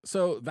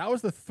 so that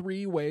was the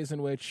 3 ways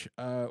in which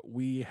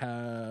we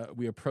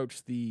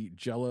approached the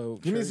Jell-O.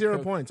 Give me 0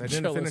 points. I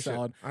didn't finish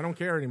salad. It. I don't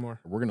care anymore.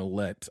 We're gonna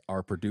let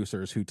our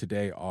producers, who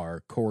today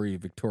are Corey,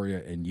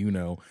 Victoria, and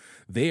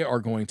they are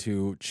going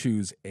to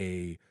choose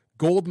a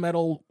gold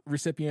medal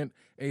recipient,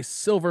 a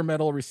silver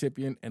medal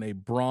recipient, and a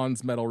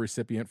bronze medal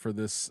recipient for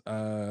this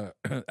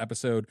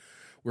episode.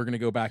 We're going to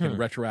go back and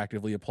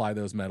retroactively apply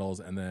those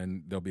medals, and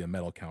then there'll be a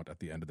medal count at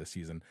the end of the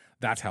season.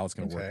 That's how it's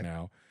going to work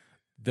now.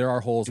 There are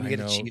holes. Do we get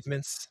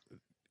achievements?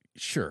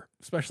 Sure.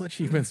 Special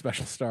achievements,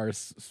 special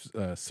stars,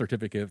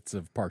 certificates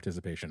of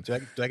participation. Do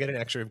I get an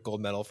extra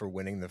gold medal for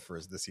winning the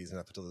season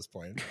up until this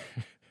point?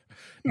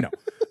 No.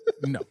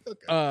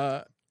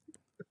 No.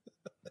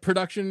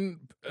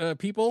 Production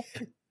people,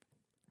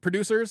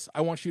 producers,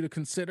 I want you to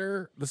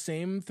consider the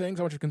same things.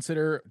 I want you to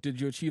consider, did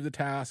you achieve the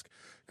task,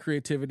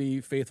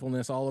 creativity,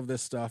 faithfulness, all of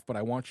this stuff. But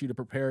I want you to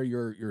prepare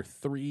your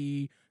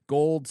 3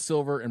 gold,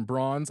 silver, and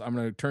bronze. I'm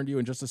going to turn to you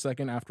in just a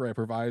second after I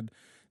provide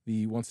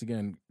the, once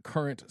again,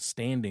 current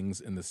standings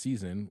in the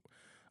season,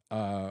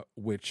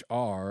 which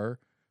are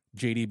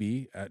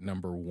JDB at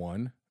number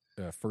 1.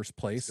 First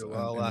place So in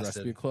well the lasted.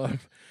 Recipe Club.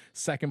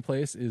 Second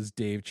place is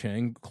Dave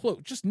Chang,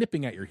 just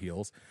nipping at your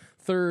heels.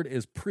 Third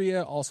is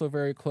Priya, also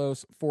very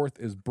close. Fourth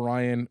is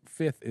Brian.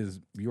 Fifth is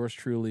yours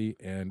truly,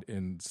 and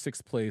in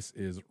 6th place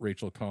is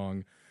Rachel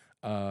Kong.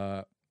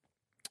 Poor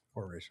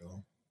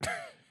Rachel.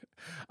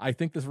 I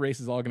think this race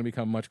is all going to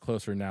become much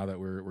closer now that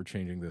we're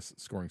changing this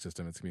scoring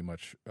system. It's going to be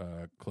much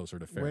closer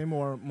to fair. Way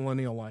more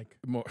millennial-like.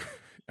 More,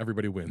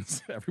 everybody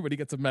wins. Everybody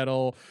gets a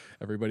medal.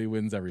 Everybody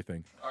wins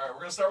everything. All right, we're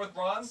gonna start with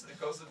bronze. It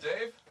goes to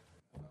Dave.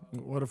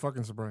 What a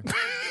fucking surprise.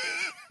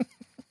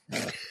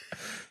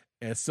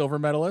 And silver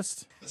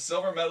medalist. The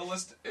silver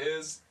medalist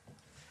is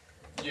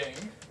Ying,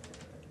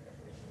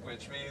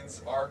 which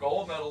means our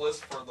gold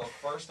medalist for the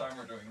first time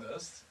we're doing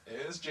this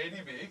is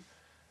JDB.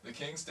 The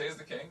king stays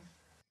the king.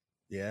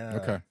 Yeah.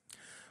 Okay.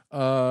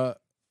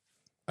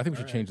 I think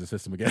we should change the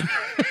system again.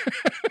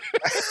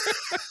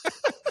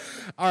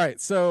 All right,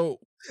 so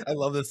I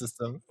love this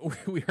system.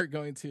 we are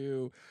going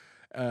to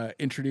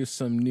introduce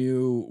some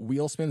new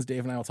wheel spins.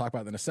 Dave and I will talk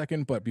about that in a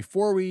second. But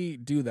before we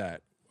do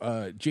that,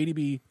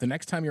 JDB, the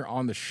next time you're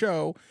on the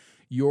show,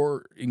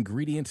 your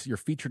ingredient, your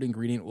featured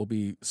ingredient will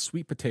be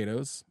sweet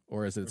potatoes,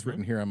 or as it's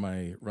written here on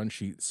my run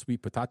sheet,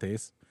 sweet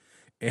patates.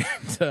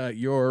 And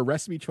your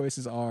recipe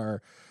choices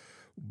are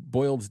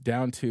boiled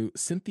down to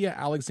Cynthia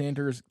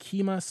Alexander's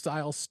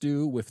keema-style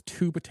stew with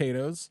 2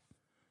 potatoes.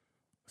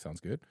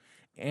 Sounds good.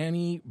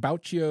 Annie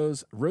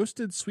Bauccio's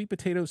roasted sweet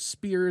potato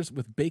spears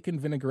with bacon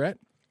vinaigrette.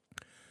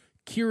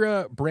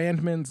 Kira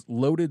Brandman's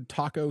loaded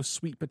taco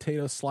sweet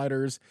potato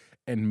sliders.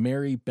 And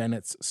Mary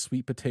Bennett's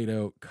sweet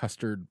potato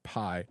custard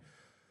pie.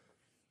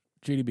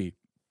 JDB.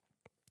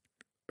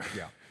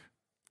 Yeah.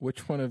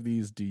 Which one of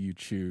these do you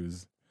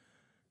choose?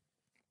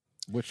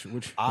 Which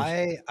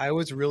I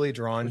was really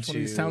drawn which to. one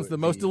of these sounds the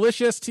most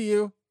delicious to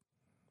you?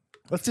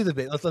 Let's do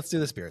the let's do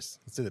the spears.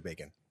 Let's do the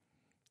bacon.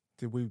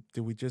 Did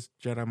we just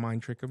Jedi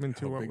mind trick him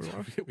into what we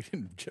want? We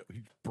didn't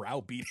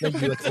browbeat You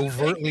him. like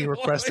overtly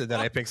requested that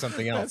I pick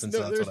something else, and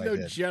so that's there's what no I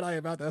did. Jedi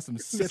about that. That's some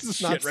Sith is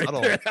shit not right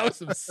subtle. there. That was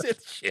some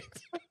Sith shit.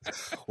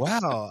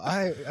 Wow,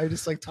 I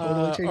just like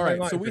totally changed all my right,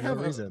 mind so for we no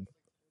have reason.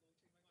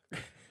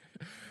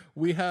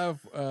 We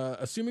have,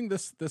 assuming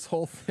this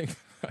whole thing,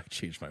 I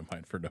changed my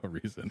mind for no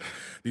reason.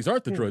 These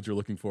aren't the droids you're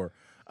looking for.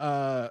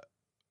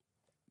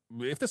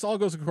 If this all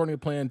goes according to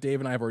plan, Dave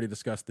and I have already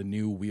discussed the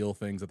new wheel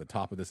things at the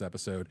top of this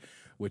episode,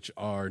 which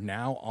are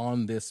now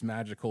on this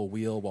magical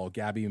wheel while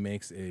Gabby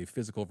makes a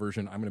physical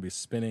version. I'm going to be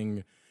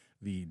spinning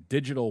the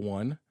digital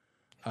one,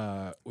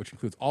 which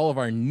includes all of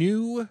our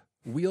new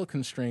wheel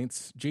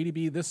constraints.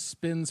 JDB, this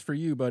spins for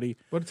you, buddy.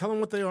 But tell them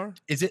what they are.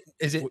 Is it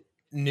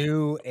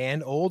new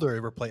and old, or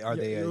are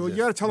they? You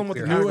got to tell them what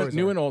the clear? categories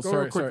New are. and old. Go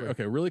Sorry. quickly.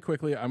 Okay, really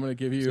quickly, I'm going to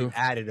give So you. you've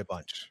added a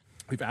bunch.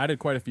 We've added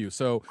quite a few.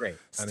 So Great.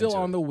 I'm still into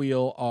on it. the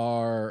wheel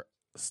are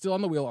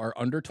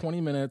under 20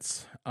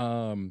 minutes.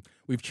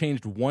 We've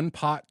changed one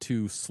pot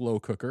to slow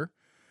cooker.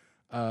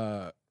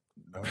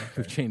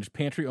 We've changed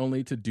pantry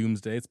only to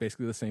doomsday. It's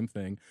basically the same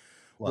thing.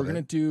 Love We're going to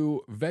it.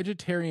 do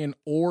vegetarian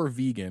or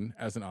vegan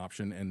as an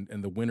option,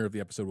 and the winner of the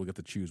episode will get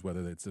to choose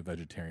whether it's a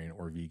vegetarian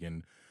or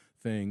vegan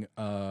thing.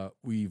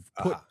 We've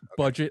put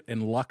budget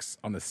and lux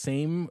on the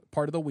same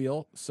part of the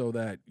wheel so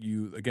that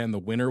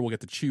the winner will get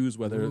to choose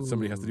whether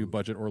somebody has to do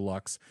budget or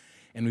lux.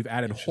 And we've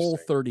added Whole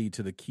 30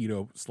 to the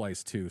keto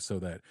slice too, so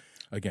that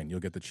again you'll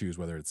get to choose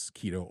whether it's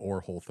keto or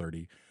Whole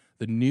 30.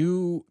 The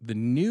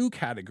new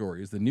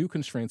categories, the new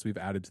constraints we've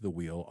added to the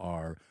wheel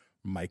are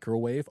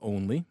microwave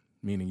only,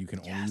 meaning you can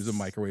only use a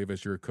microwave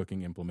as your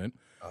cooking implement.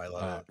 Oh, I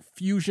love it.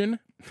 Fusion,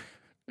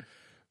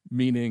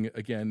 meaning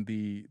again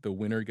the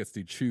winner gets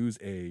to choose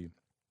a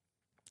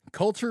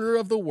culture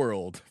of the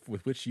world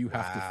with which you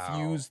have to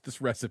fuse this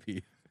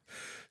recipe.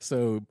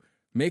 So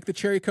make the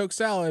cherry Coke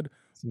salad,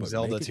 but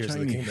Zelda make it Tears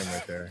of the Chinese. Kingdom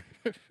right there.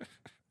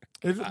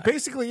 It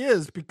basically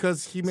is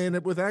because he made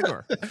it with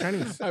agar.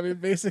 Chinese. I mean,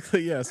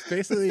 basically, yes.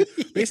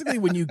 Basically,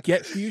 when you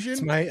get fusion,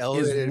 It's my is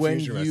elevated when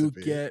fusion you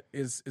recipe. get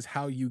is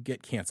how you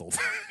get canceled.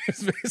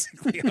 It's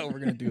basically how we're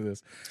gonna do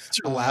this. It's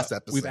your last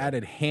episode. We've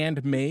added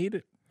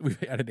handmade.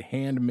 We've added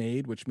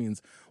handmade, which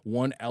means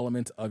one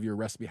element of your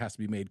recipe has to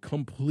be made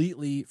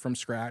completely from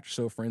scratch.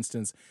 So, for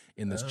instance,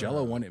 in this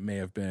Jello one, it may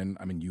have been.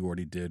 I mean, you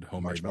already did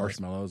homemade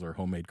marshmallows or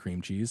homemade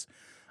cream cheese.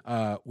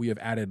 We have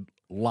added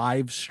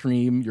live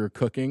stream your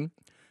cooking,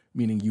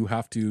 meaning you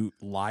have to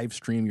live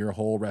stream your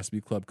whole Recipe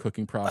Club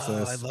cooking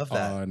process I love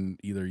that. on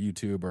either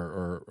YouTube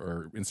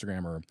or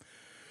Instagram or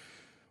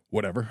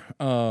whatever.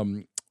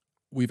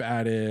 We've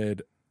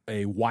added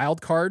a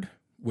wild card,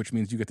 which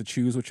means you get to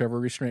choose whichever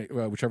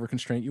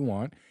constraint you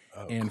want.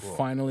 Oh, And cool.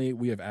 finally,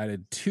 we have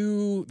added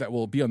 2 that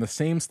will be on the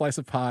same slice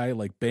of pie,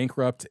 like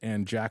Bankrupt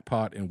and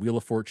Jackpot and Wheel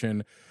of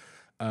Fortune.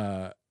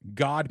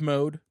 God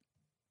mode,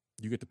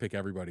 you get to pick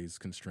everybody's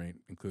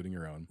constraint, including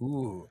your own.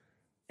 Ooh.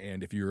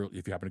 And if you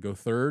happen to go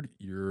third,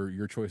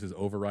 your choice is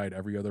override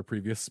every other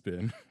previous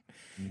spin.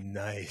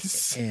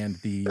 Nice. And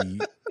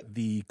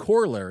the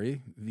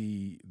corollary,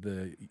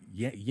 the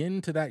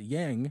yin to that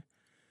yang,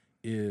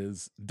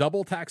 is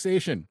double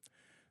taxation,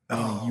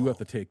 meaning you have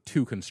to take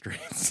 2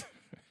 constraints.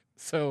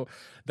 So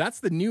that's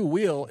the new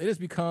wheel. It has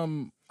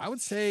become, I would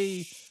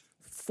say,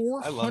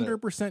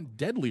 400%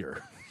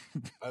 deadlier.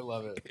 I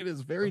love it. It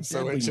is very I'm so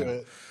deadly into now.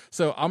 it.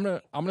 So I'm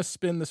gonna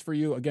spin this for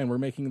you again. We're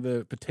making the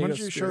Why potato. don't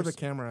you show the spears.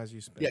 camera as you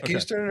spin? Yeah, can you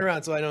just turn it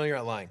around so I know you're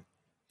not lying?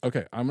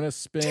 Okay, I'm gonna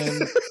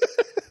spin.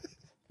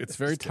 It's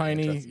very Just kidding,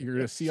 tiny. trust me. You're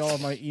gonna see all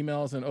of my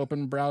emails and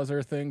open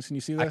browser things. Can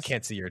you see this? I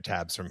can't see your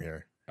tabs from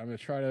here. I'm gonna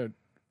try to.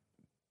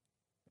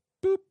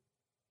 Boop.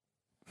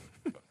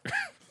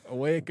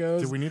 Away it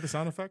goes. Do we need the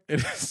sound effect? It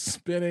is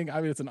spinning. I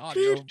mean, it's an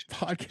audio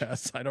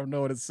podcast. I don't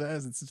know what it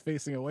says. It's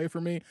facing away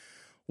from me.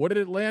 What did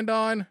it land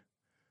on?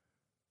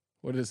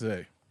 What did it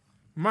say?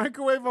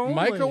 Microwave only.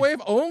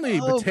 Microwave only.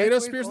 Oh, Potato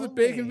microwave spears with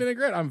only. bacon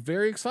vinaigrette. I'm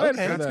very excited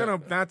Okay. for That's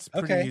that. that's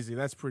pretty Okay. easy.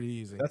 That's pretty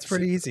easy. That's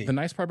pretty easy. The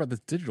nice part about this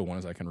digital one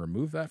is I can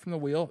remove that from the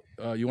wheel.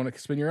 You want to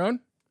spin your own?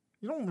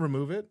 You don't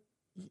remove it.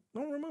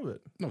 Don't remove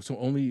it. No, so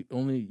only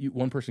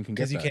one person can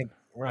get Because you that. can't.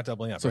 We're not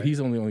doubling up. So right? he's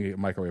only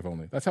microwave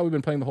only. That's how we've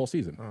been playing the whole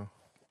season. Oh.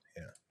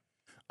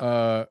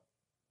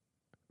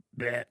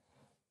 Bleh.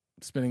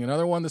 Spinning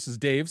another one. This is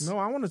Dave's. No,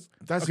 I want to.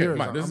 That's Okay, yours.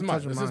 mine. This I'm is mine.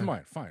 touching This is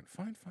mine. Fine.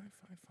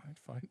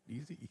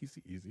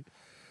 Easy.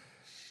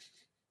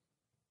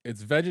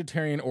 It's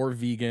vegetarian or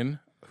vegan.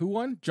 Who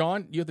won?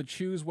 John, you have to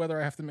choose whether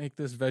I have to make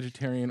this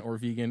vegetarian or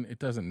vegan. It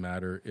doesn't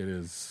matter. It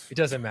is. It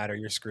doesn't matter.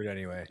 You're screwed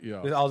anyway.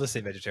 Yeah. I'll just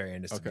say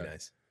vegetarian just to be Okay.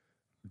 nice.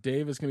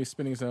 Dave is going to be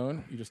spinning his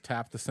own. You just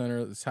tap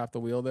the tap the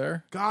wheel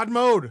there. God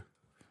mode.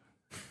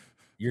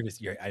 I know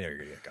you're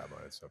gonna get God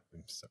mode. So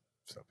I'm so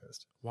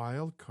pissed.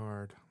 Wild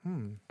card. All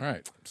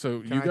right. So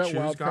Can you I got choose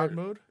wild God card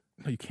mode?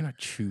 No, you cannot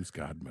choose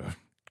God mode.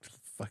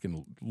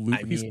 Fucking loop.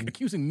 I He's mean-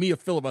 accusing me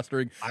of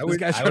filibustering. I would- This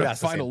guy's I trying would to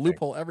ask the find a same thing.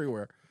 loophole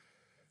everywhere.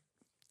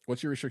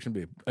 What's your restriction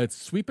be? It's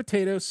sweet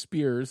potato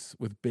spears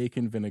with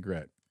bacon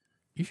vinaigrette.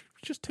 You should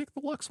just take the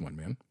Lux one,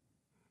 man.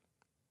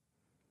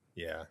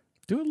 Yeah.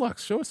 Do it,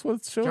 Lux. Show us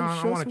what. Show, John, I show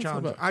us want what to it's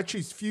challenge you. about. I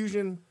choose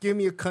fusion. Give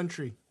me a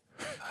country.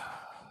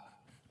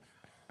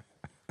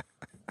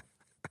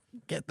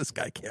 Get this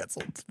guy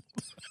canceled.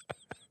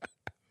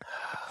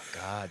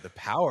 God, the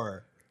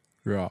power.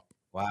 Yeah.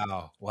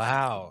 Wow.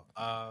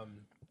 I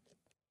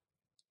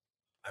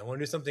want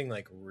to do something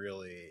like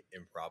really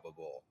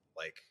improbable.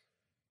 Like,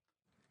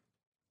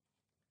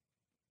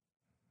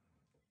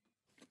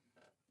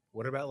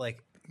 what about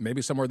like,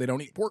 Maybe somewhere they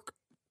don't eat pork.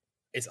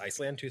 is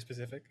Iceland too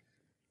specific?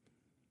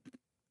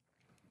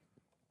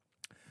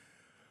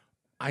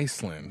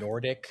 Iceland.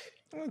 Nordic?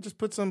 Just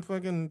put some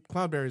fucking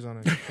cloudberries on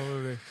it. Call it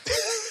a day.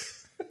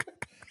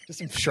 Just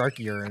some shark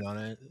urine on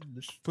it.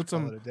 Just Put call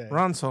some it a day.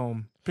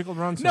 Ransholm. Pickled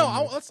Ransholm.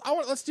 No,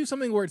 let's do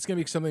something where it's going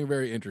to be something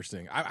very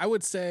interesting. I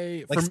would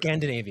say Like from-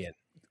 Scandinavian.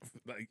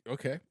 like,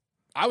 okay.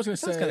 I was going to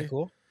Sounds kind say of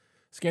cool.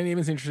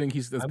 Scandinavian's interesting.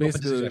 That's I'm open to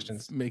basically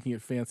suggestions. making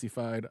it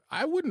fancified.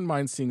 I wouldn't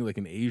mind seeing like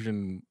an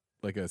Asian,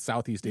 like a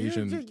Southeast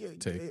Asian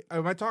take.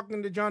 Am I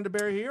talking to John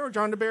DeBerry here or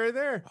John DeBerry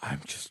there?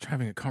 I'm just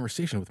having a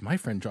conversation with my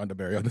friend John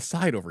DeBerry on the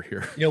side over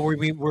here. You know,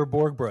 we're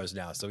Borg Bros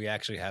now, so we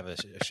actually have a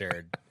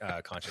shared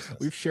consciousness.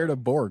 We've shared a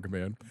Borg,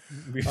 man.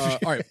 All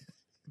right,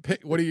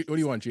 pick. What do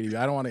you want, JD?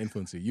 I don't want to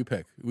influence you. You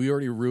pick. We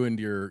already ruined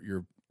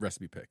your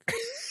recipe pick.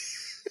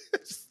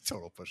 Just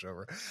total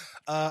pushover.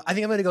 I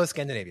think I'm going to go with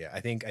Scandinavia.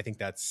 I think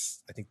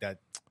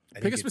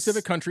Pick a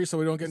specific country so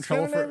we don't get in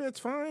trouble Scandinavia, for. it's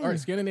fine. All right,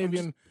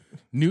 Scandinavian,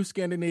 new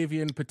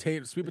Scandinavian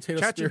sweet potato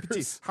ChatGPT.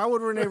 spears. How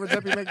would Renee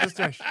Redzepi make this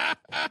dish?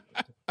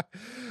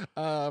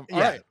 All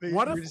right.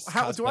 What We're if? just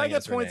How do I cosplaying get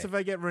as points Renee. if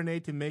I get Renee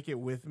to make it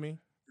with me?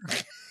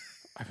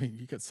 I mean,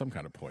 you get some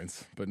kind of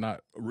points, but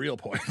not real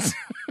points.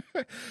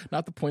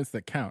 Not the points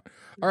that count.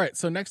 All right.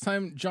 So next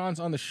time John's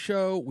on the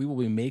show, we will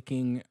be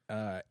making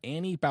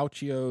Annie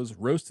Bauccio's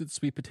roasted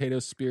sweet potato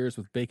spears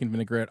with bacon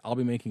vinaigrette. I'll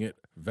be making it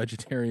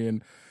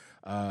vegetarian.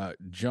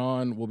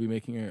 John will be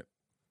making it.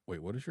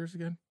 Wait, what is yours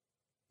again?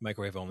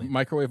 Microwave only.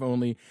 Microwave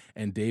only.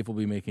 And Dave will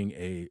be making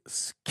a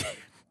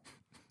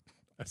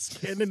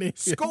Scandinavian.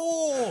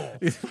 Skull.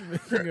 He's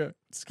making a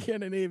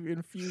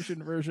Scandinavian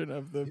fusion version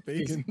of the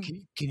bacon.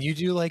 Can you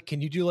do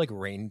like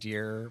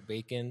reindeer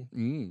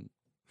bacon?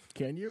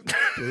 Can you?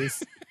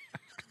 Please.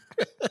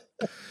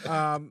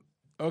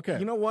 Okay.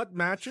 You know what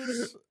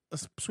matches a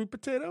sweet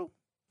potato?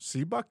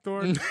 Sea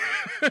buckthorn.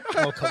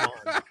 Oh, come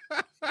on.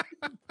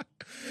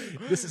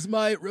 This is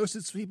my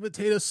roasted sweet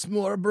potato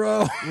s'more,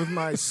 bro. with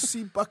my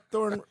sea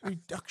buckthorn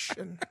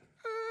reduction.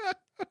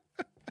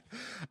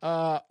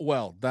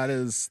 Well, that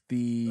is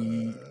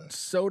the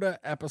soda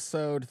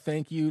episode.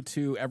 Thank you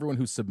to everyone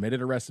who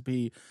submitted a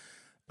recipe,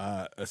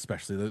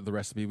 especially the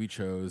recipe we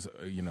chose.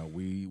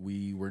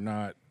 We were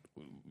not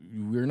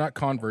we're not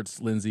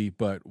converts, Lindsay,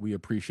 but we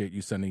appreciate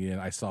you sending it in.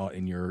 I saw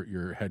in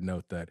your head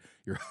note that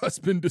your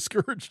husband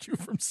discouraged you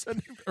from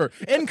sending or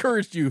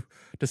encouraged you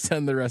to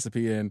send the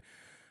recipe in.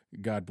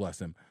 God bless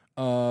him.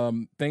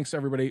 Thanks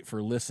everybody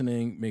for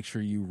listening. Make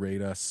sure you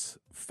rate us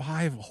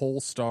 5 whole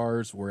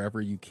stars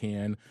wherever you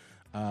can.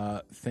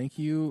 Thank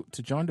you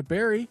to John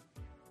DeBerry,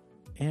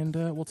 and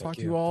we'll talk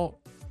to you all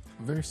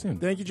very soon.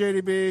 Thank you,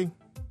 JDB.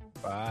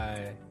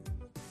 Bye.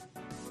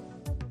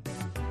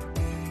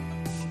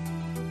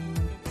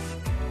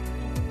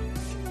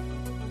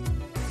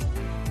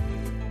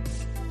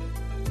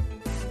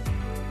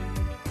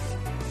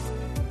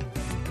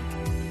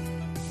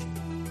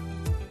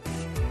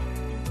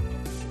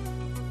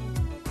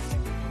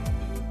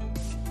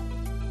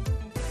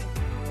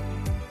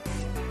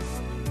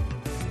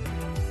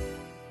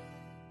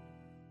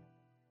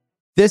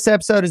 This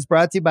episode is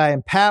brought to you by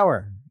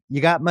Empower.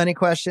 You got money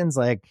questions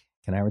like,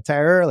 can I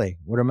retire early?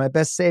 What are my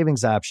best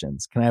savings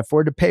options? Can I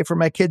afford to pay for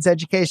my kids'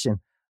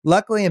 education?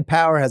 Luckily,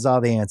 Empower has all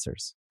the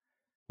answers.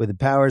 With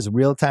Empower's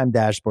real-time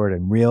dashboard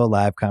and real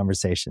live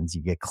conversations,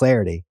 you get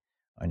clarity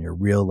on your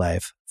real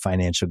life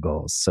financial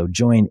goals. So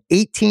join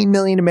 18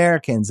 million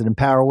Americans and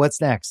empower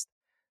what's next.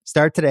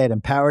 Start today at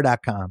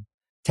empower.com.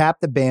 Tap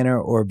the banner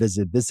or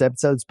visit this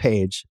episode's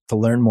page to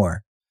learn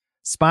more.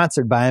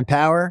 Sponsored by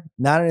Empower,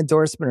 not an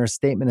endorsement or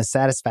statement of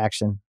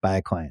satisfaction by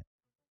a client.